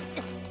down.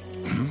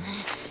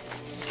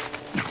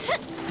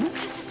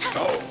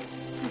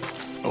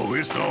 Oh,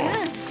 it's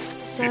on.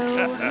 So,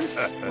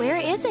 where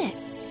is it?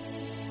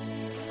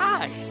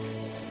 Aye.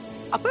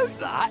 About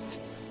that.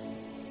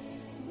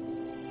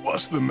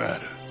 What's the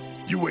matter?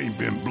 You ain't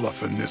been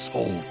bluffing this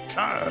whole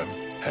time,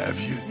 have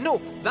you?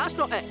 No, that's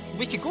not it.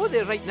 We could go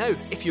there right now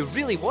if you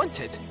really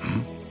wanted.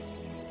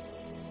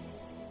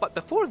 But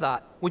before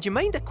that, would you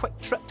mind a quick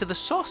trip to the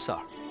saucer?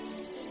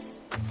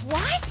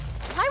 What?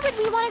 Why would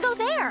we want to go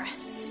there?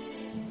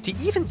 To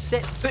even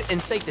set foot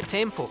inside the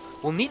temple,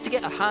 we'll need to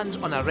get our hands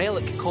on a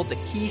relic called the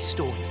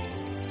Keystone.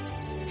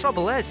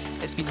 Trouble is,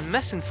 it's been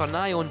missing for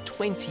nigh on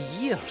 20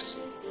 years.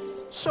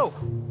 So,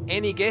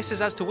 any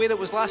guesses as to where it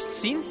was last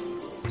seen?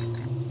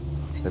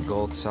 The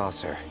gold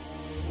saucer.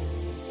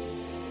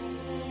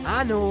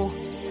 I know,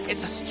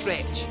 it's a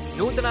stretch,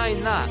 no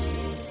denying that.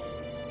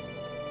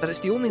 But it's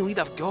the only lead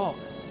I've got.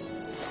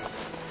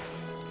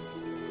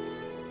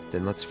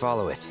 Then let's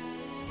follow it.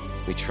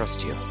 We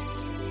trust you.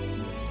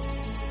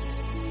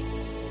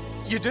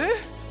 You do?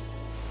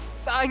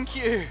 Thank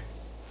you.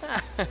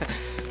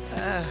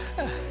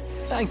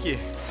 Thank you.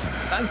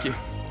 Thank you.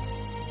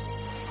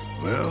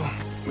 Well,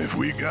 if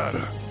we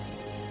gotta.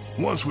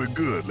 Once we're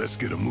good, let's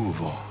get a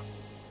move on.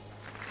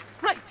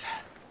 Right.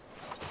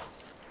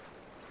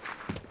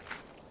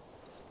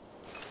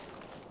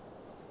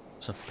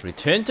 So,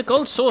 return to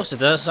Gold Saucer.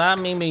 Does that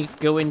mean we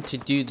going to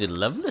do the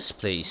Loveless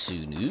play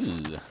soon?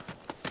 Ooh.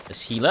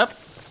 Let's heal up.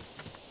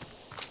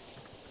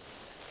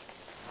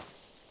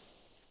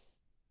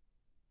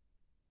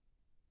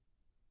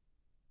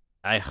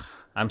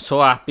 I'm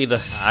so happy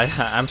that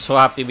I'm so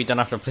happy we don't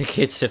have to play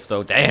Cait Sith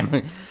though.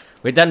 Damn,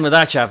 we're done with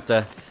that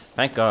chapter.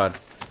 Thank God.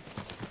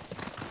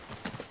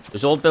 It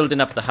was all building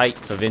up the hype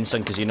for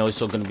Vincent because you know it's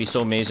so going to be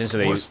so amazing. So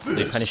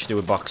they punished you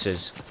with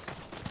boxes.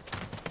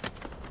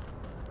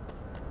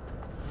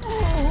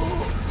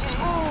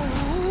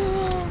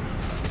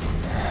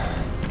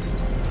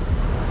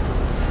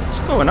 What's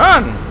going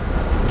on?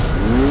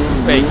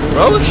 Wait,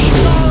 Roche?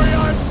 Sorry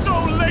I'm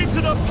so late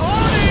to the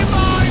party,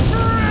 my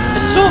friend!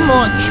 There's so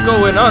much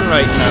going on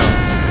right now.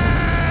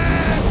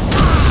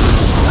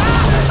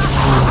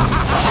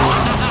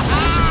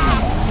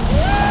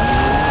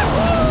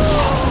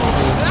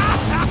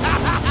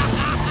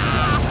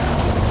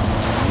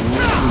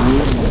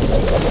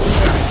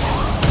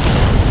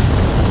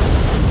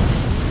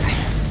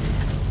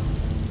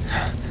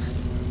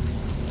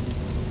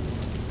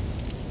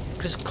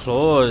 His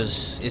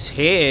claws, his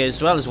hair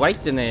as well as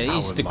white in there.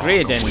 He's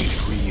degrading.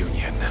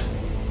 Reunion.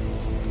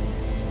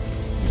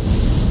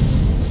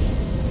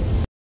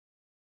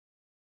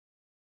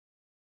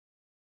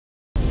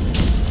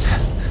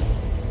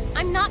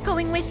 I'm not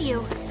going with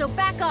you, so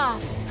back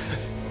off.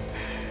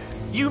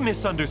 You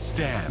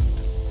misunderstand.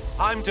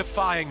 I'm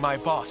defying my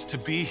boss to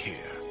be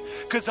here,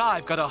 because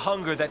I've got a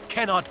hunger that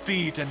cannot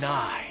be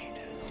denied.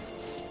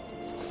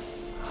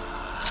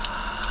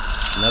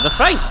 Another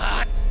fight.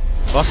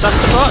 Boss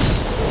after boss.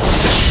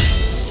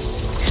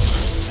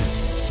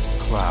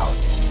 Cloud,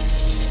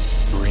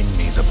 bring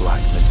me the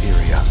black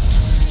materia.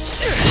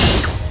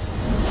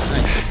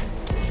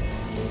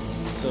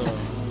 So,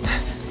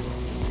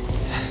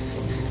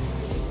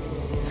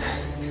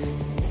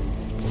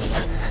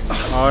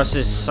 Oh, this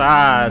is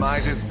sad. My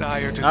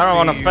desire to I don't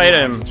want to see fight you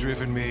him. has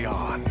driven me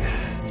on.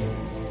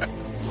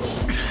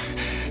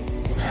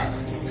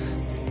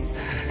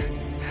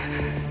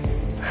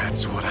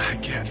 That's what I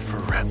get for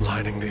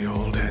redlining the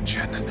old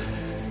engine.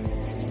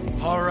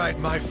 All right,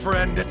 my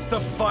friend, it's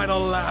the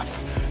final lap.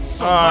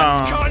 So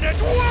let's gun it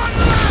one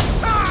last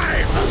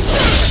time!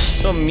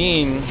 So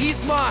mean. He's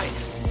mine!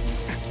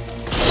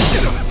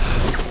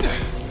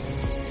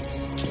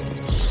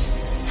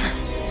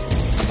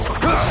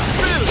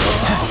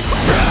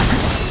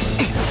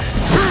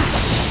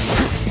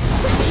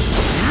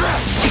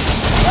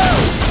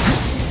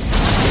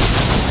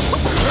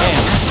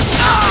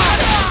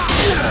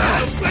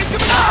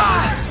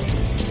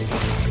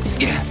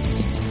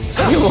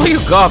 See what you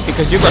got,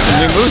 because you got some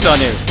new moves on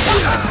you.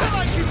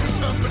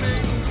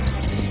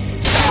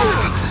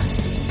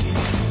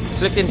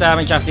 Inflicting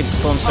damage after you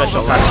perform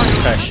special attacks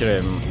to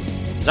pressure him.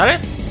 Is that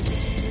it?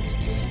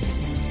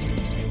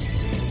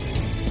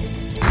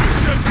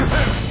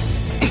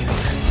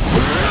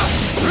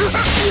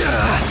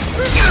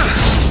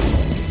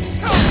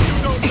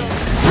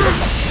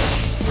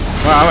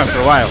 Wow, I went for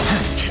a while.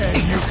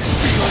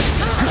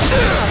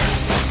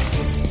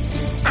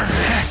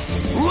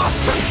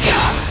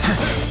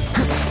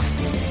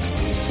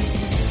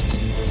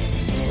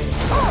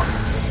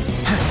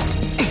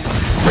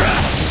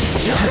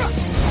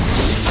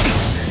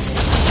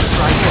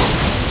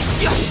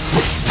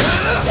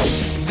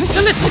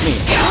 Still it's me.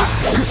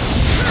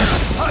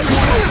 I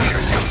want to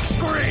hear you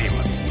scream.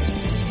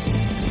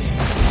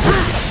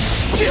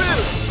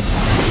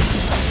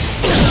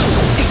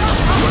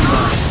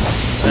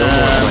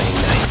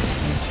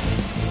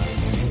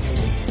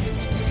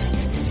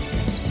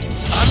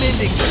 I'm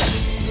ending this.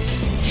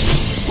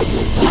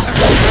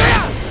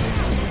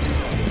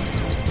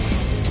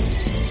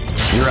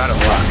 You're out of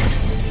luck.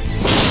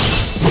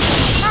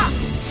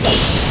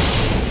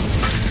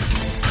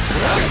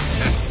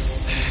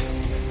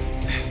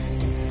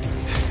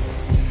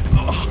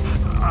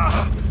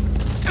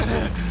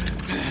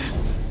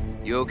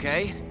 You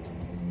okay?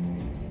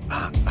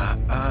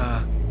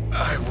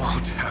 I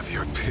won't have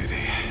your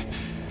pity.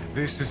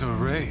 This is a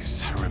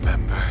race,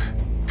 remember?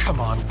 Come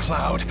on,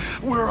 Cloud.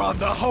 We're on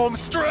the home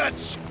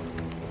stretch!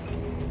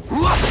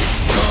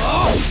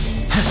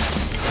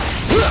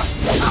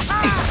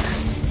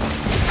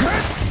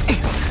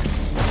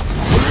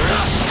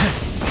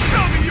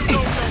 Tell me you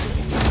don't know!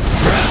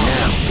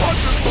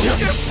 Wonderful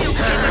gift you've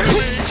given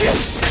me!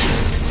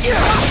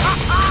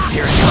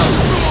 Here it comes.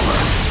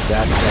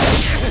 That's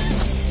it.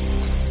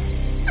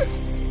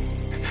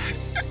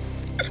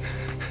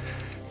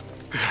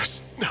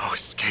 There's no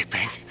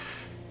escaping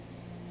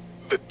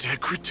the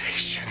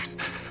degradation.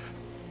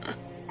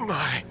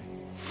 My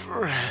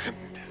friend.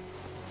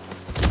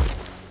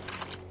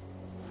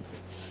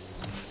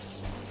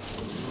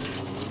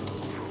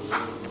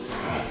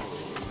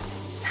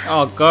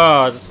 Oh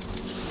god.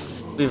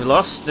 We've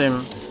lost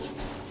him.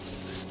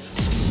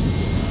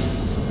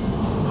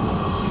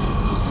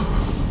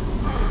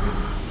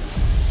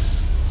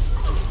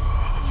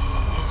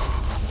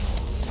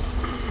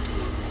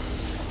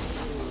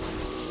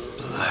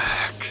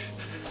 Black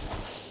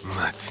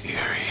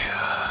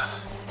materia.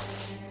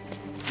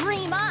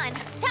 Dream on!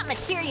 That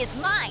materia's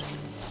mine!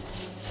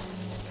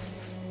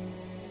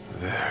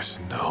 There's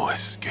no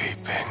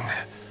escaping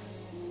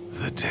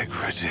the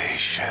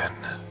degradation.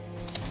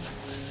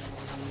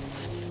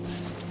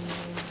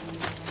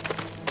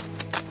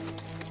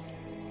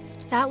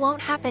 That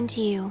won't happen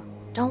to you.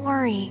 Don't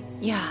worry.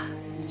 Yeah,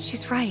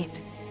 she's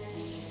right.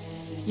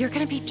 You're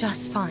gonna be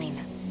just fine.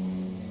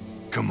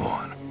 Come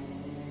on.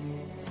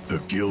 The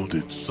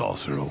gilded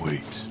saucer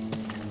awaits.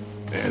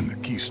 And the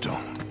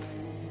keystone.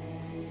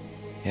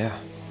 Yeah.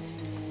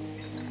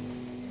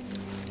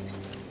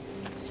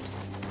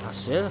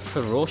 That's it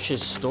for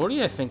Roche's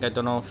story. I think I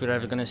don't know if we're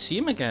ever gonna see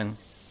him again.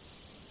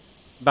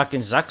 Back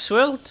in Zack's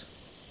world.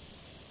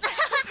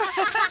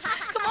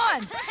 Come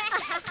on!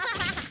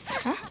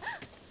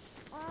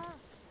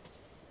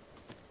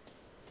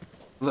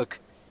 Look.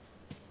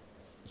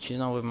 She's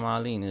not with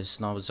Marlene. It's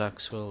not with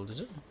Zack's world, is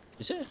it?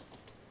 Is it?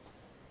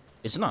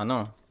 It's not,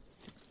 no.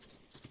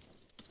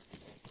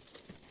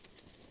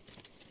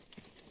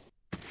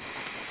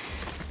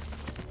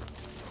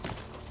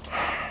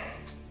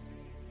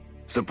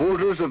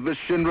 Supporters of the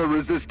Shinra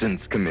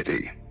Resistance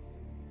Committee.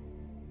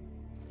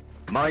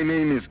 My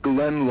name is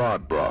Glenn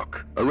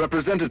Lodbrok, a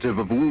representative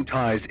of Wu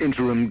Tai's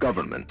interim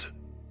government.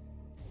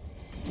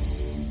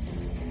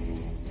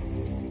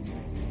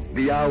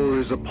 The hour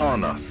is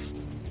upon us,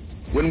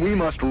 when we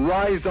must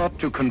rise up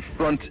to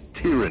confront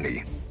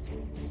tyranny.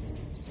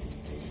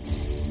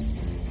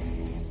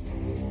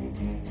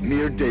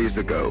 Mere days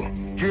ago,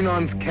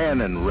 Junon's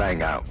cannon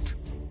rang out.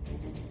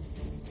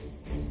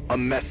 A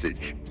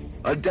message.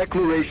 A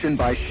declaration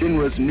by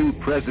Shinra's new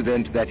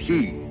president that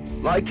he,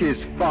 like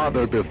his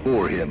father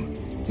before him,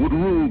 would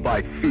rule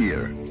by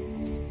fear.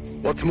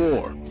 What's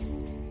more,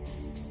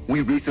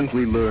 we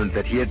recently learned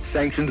that he had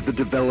sanctioned the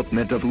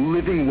development of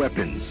living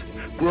weapons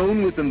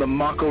grown within the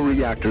Mako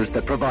reactors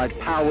that provide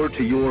power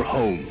to your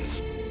homes.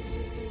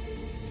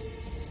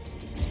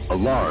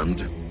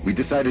 Alarmed, we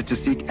decided to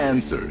seek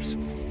answers,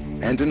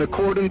 and in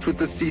accordance with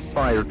the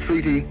ceasefire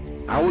treaty,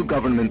 our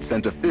government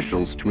sent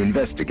officials to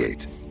investigate.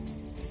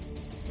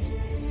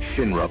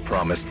 Shinra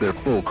promised their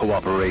full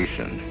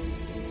cooperation.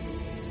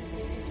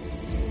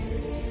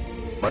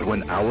 But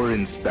when our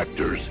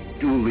inspectors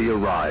duly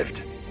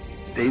arrived,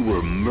 they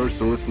were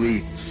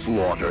mercilessly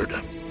slaughtered.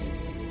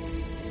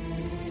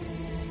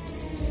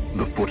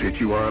 The footage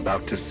you are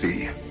about to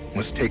see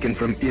was taken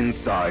from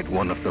inside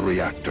one of the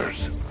reactors.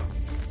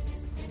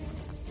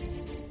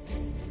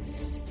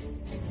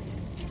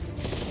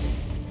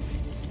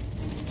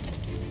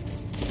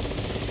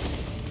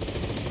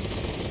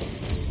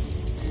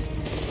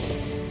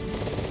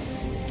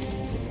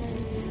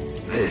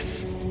 This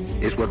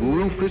is what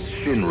Rufus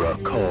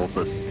Shinra calls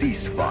a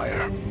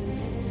ceasefire.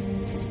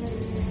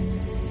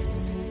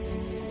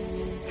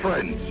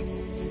 Friends,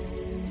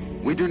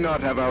 we do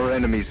not have our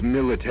enemy's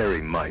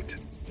military might.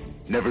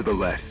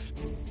 Nevertheless,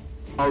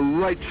 a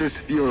righteous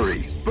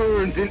fury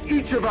burns in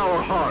each of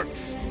our hearts.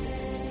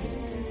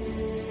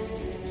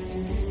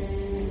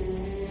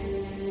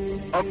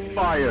 A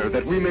fire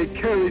that we may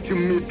carry to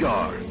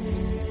Midgar.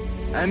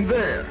 And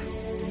there,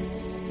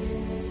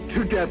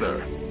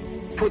 together,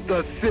 put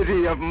the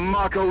city of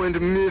Mako and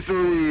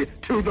misery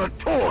to the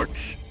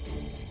torch!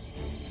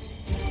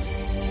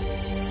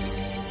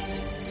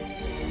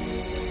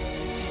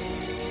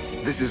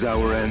 This is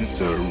our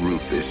answer,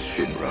 Rufus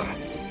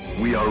Shinra.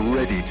 We are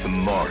ready to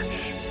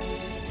march.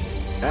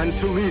 And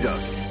to lead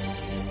us,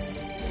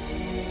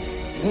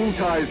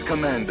 Wutai's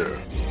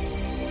commander,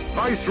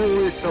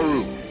 Viceroy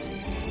Saruk.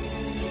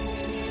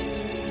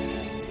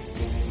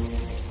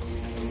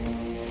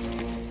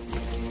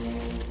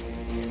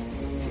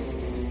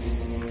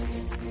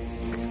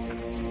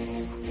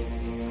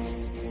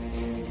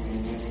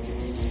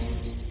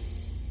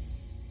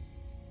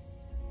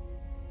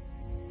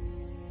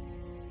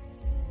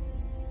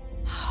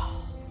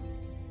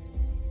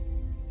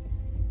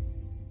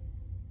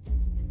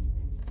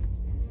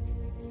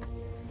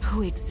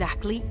 Who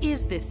exactly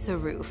is this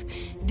Saruf?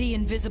 The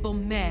Invisible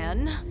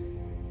Man?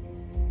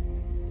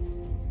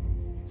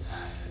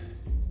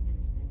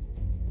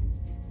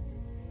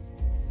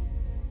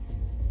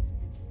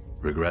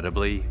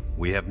 Regrettably,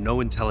 we have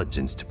no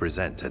intelligence to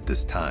present at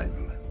this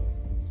time.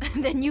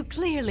 Then you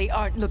clearly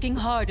aren't looking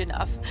hard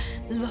enough.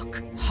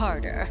 Look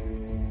harder.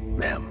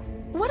 Ma'am.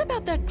 What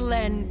about that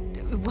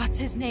Glenn... what's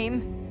his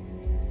name?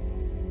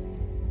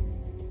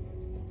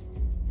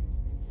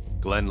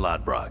 Glenn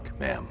Lodbrok,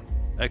 ma'am.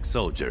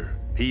 Ex-soldier,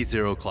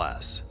 P0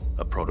 class,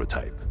 a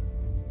prototype.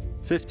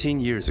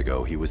 15 years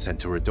ago, he was sent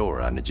to Rador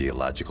on a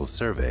geological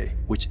survey,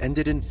 which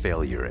ended in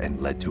failure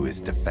and led to his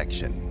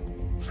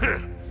defection.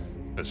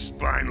 A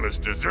spineless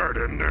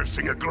deserter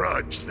nursing a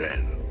grudge,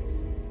 then.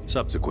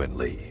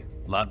 Subsequently,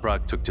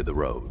 Lodbrok took to the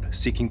road,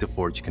 seeking to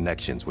forge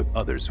connections with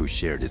others who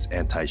shared his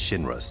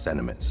anti-Shinra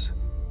sentiments.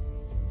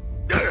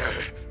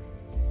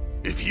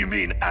 If you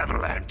mean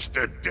Avalanche,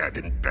 they're dead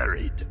and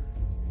buried.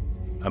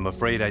 I'm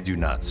afraid I do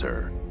not,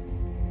 sir.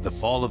 The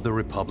fall of the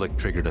Republic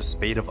triggered a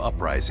spate of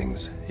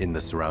uprisings in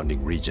the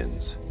surrounding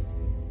regions.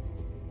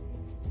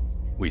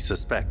 We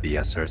suspect the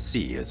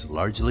SRC is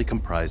largely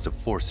comprised of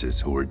forces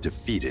who were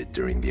defeated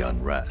during the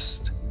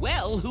unrest.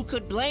 Well, who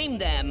could blame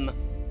them?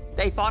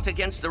 They fought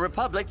against the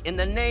Republic in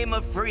the name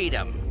of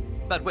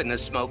freedom. But when the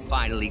smoke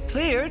finally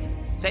cleared,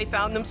 they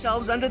found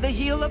themselves under the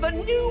heel of a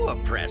new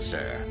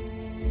oppressor.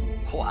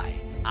 Why,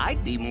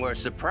 I'd be more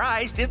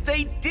surprised if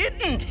they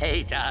didn't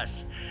hate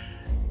us.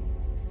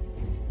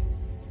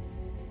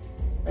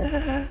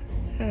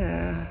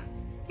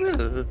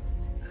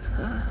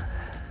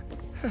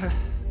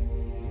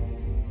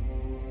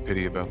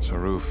 Pity about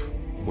Saruf.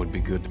 Would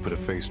be good to put a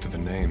face to the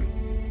name.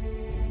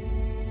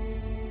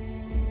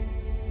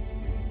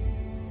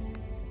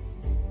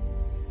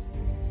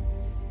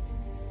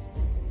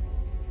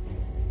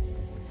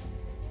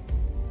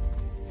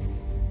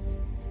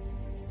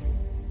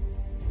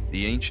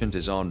 The Ancient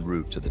is en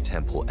route to the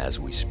temple as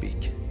we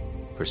speak.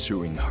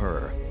 Pursuing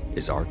her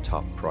is our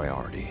top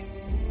priority.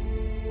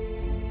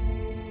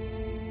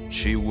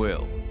 She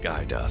will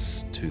guide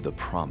us to the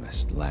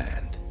promised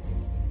land.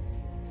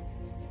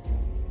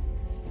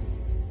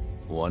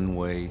 One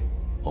way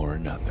or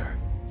another.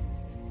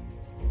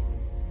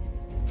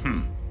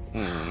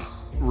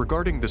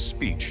 Regarding the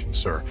speech,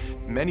 sir,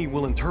 many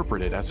will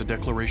interpret it as a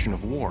declaration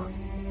of war.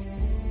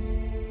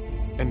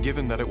 And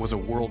given that it was a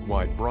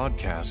worldwide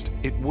broadcast,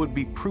 it would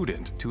be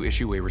prudent to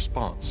issue a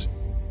response.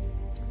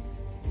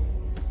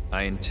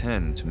 I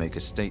intend to make a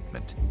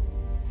statement.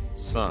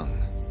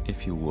 Sung,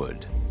 if you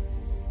would.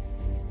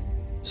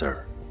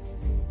 Sir.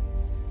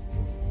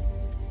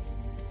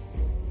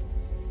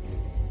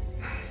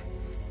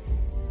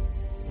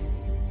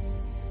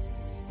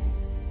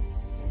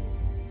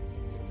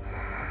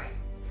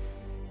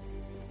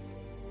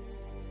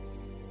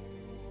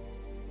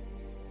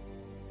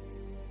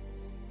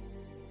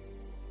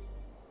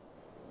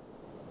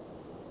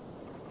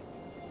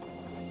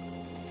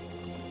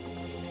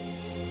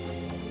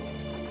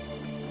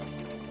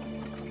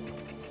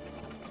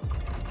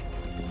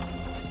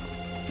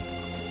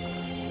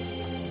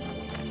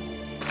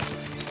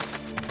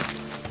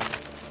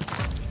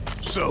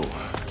 So,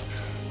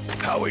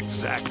 how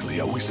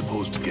exactly are we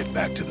supposed to get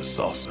back to the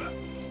saucer?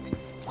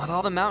 With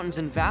all the mountains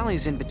and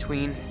valleys in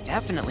between,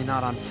 definitely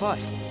not on foot.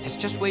 It's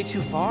just way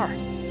too far.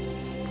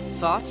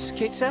 Thoughts,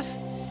 Cait Sith?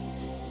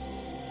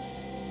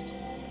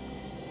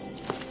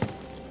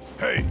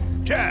 Hey,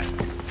 Cat!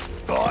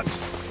 Thoughts?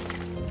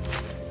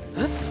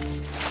 Huh?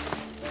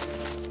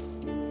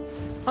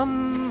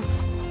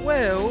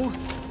 Well...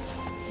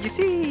 You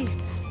see...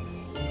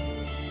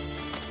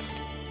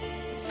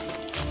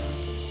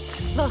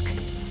 Look!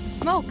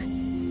 Smoke!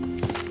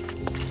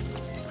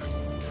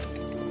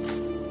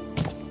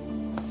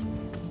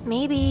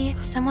 Maybe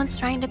someone's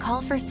trying to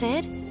call for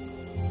Sid?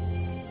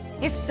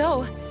 If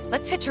so,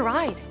 let's hitch a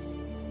ride.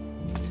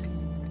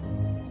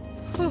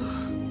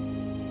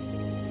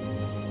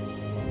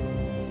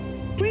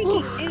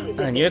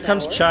 And here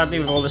comes Charlie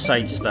with all the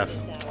side stuff.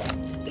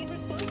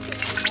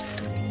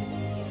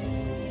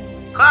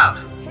 Cloud!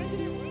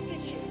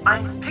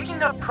 I'm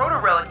picking up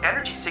proto-relic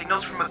energy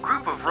signals from a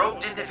group of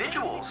robed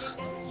individuals.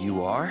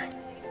 You are?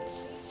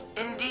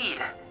 Indeed,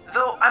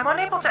 though I'm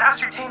unable to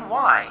ascertain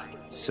why.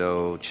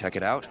 So, check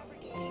it out?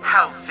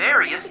 How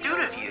very astute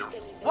of you.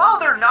 While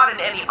they're not in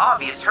any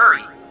obvious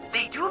hurry,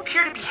 they do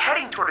appear to be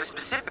heading toward a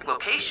specific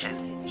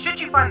location. Should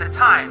you find the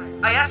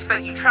time, I ask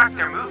that you track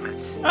their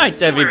movements.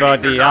 Right,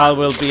 everybody, I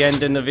will be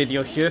ending the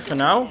video here for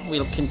now.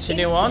 We'll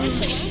continue on.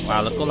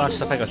 Wow, look at all that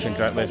stuff I got to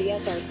interact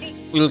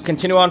with. We'll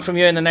continue on from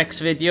here in the next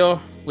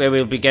video, where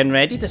we'll be getting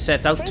ready to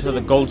set out to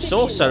the gold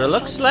saucer, it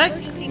looks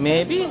like.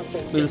 Maybe.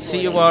 We'll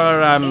see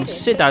what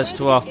Sid has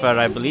to offer,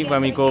 I believe,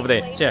 when we go over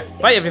there. So, yeah.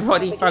 Bye,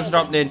 everybody. Thanks for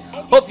dropping in.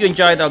 Hope you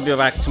enjoyed. I'll be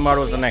back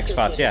tomorrow with the next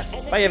part. Yeah.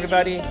 Bye,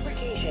 everybody.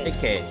 Take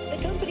care.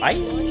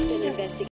 Bye.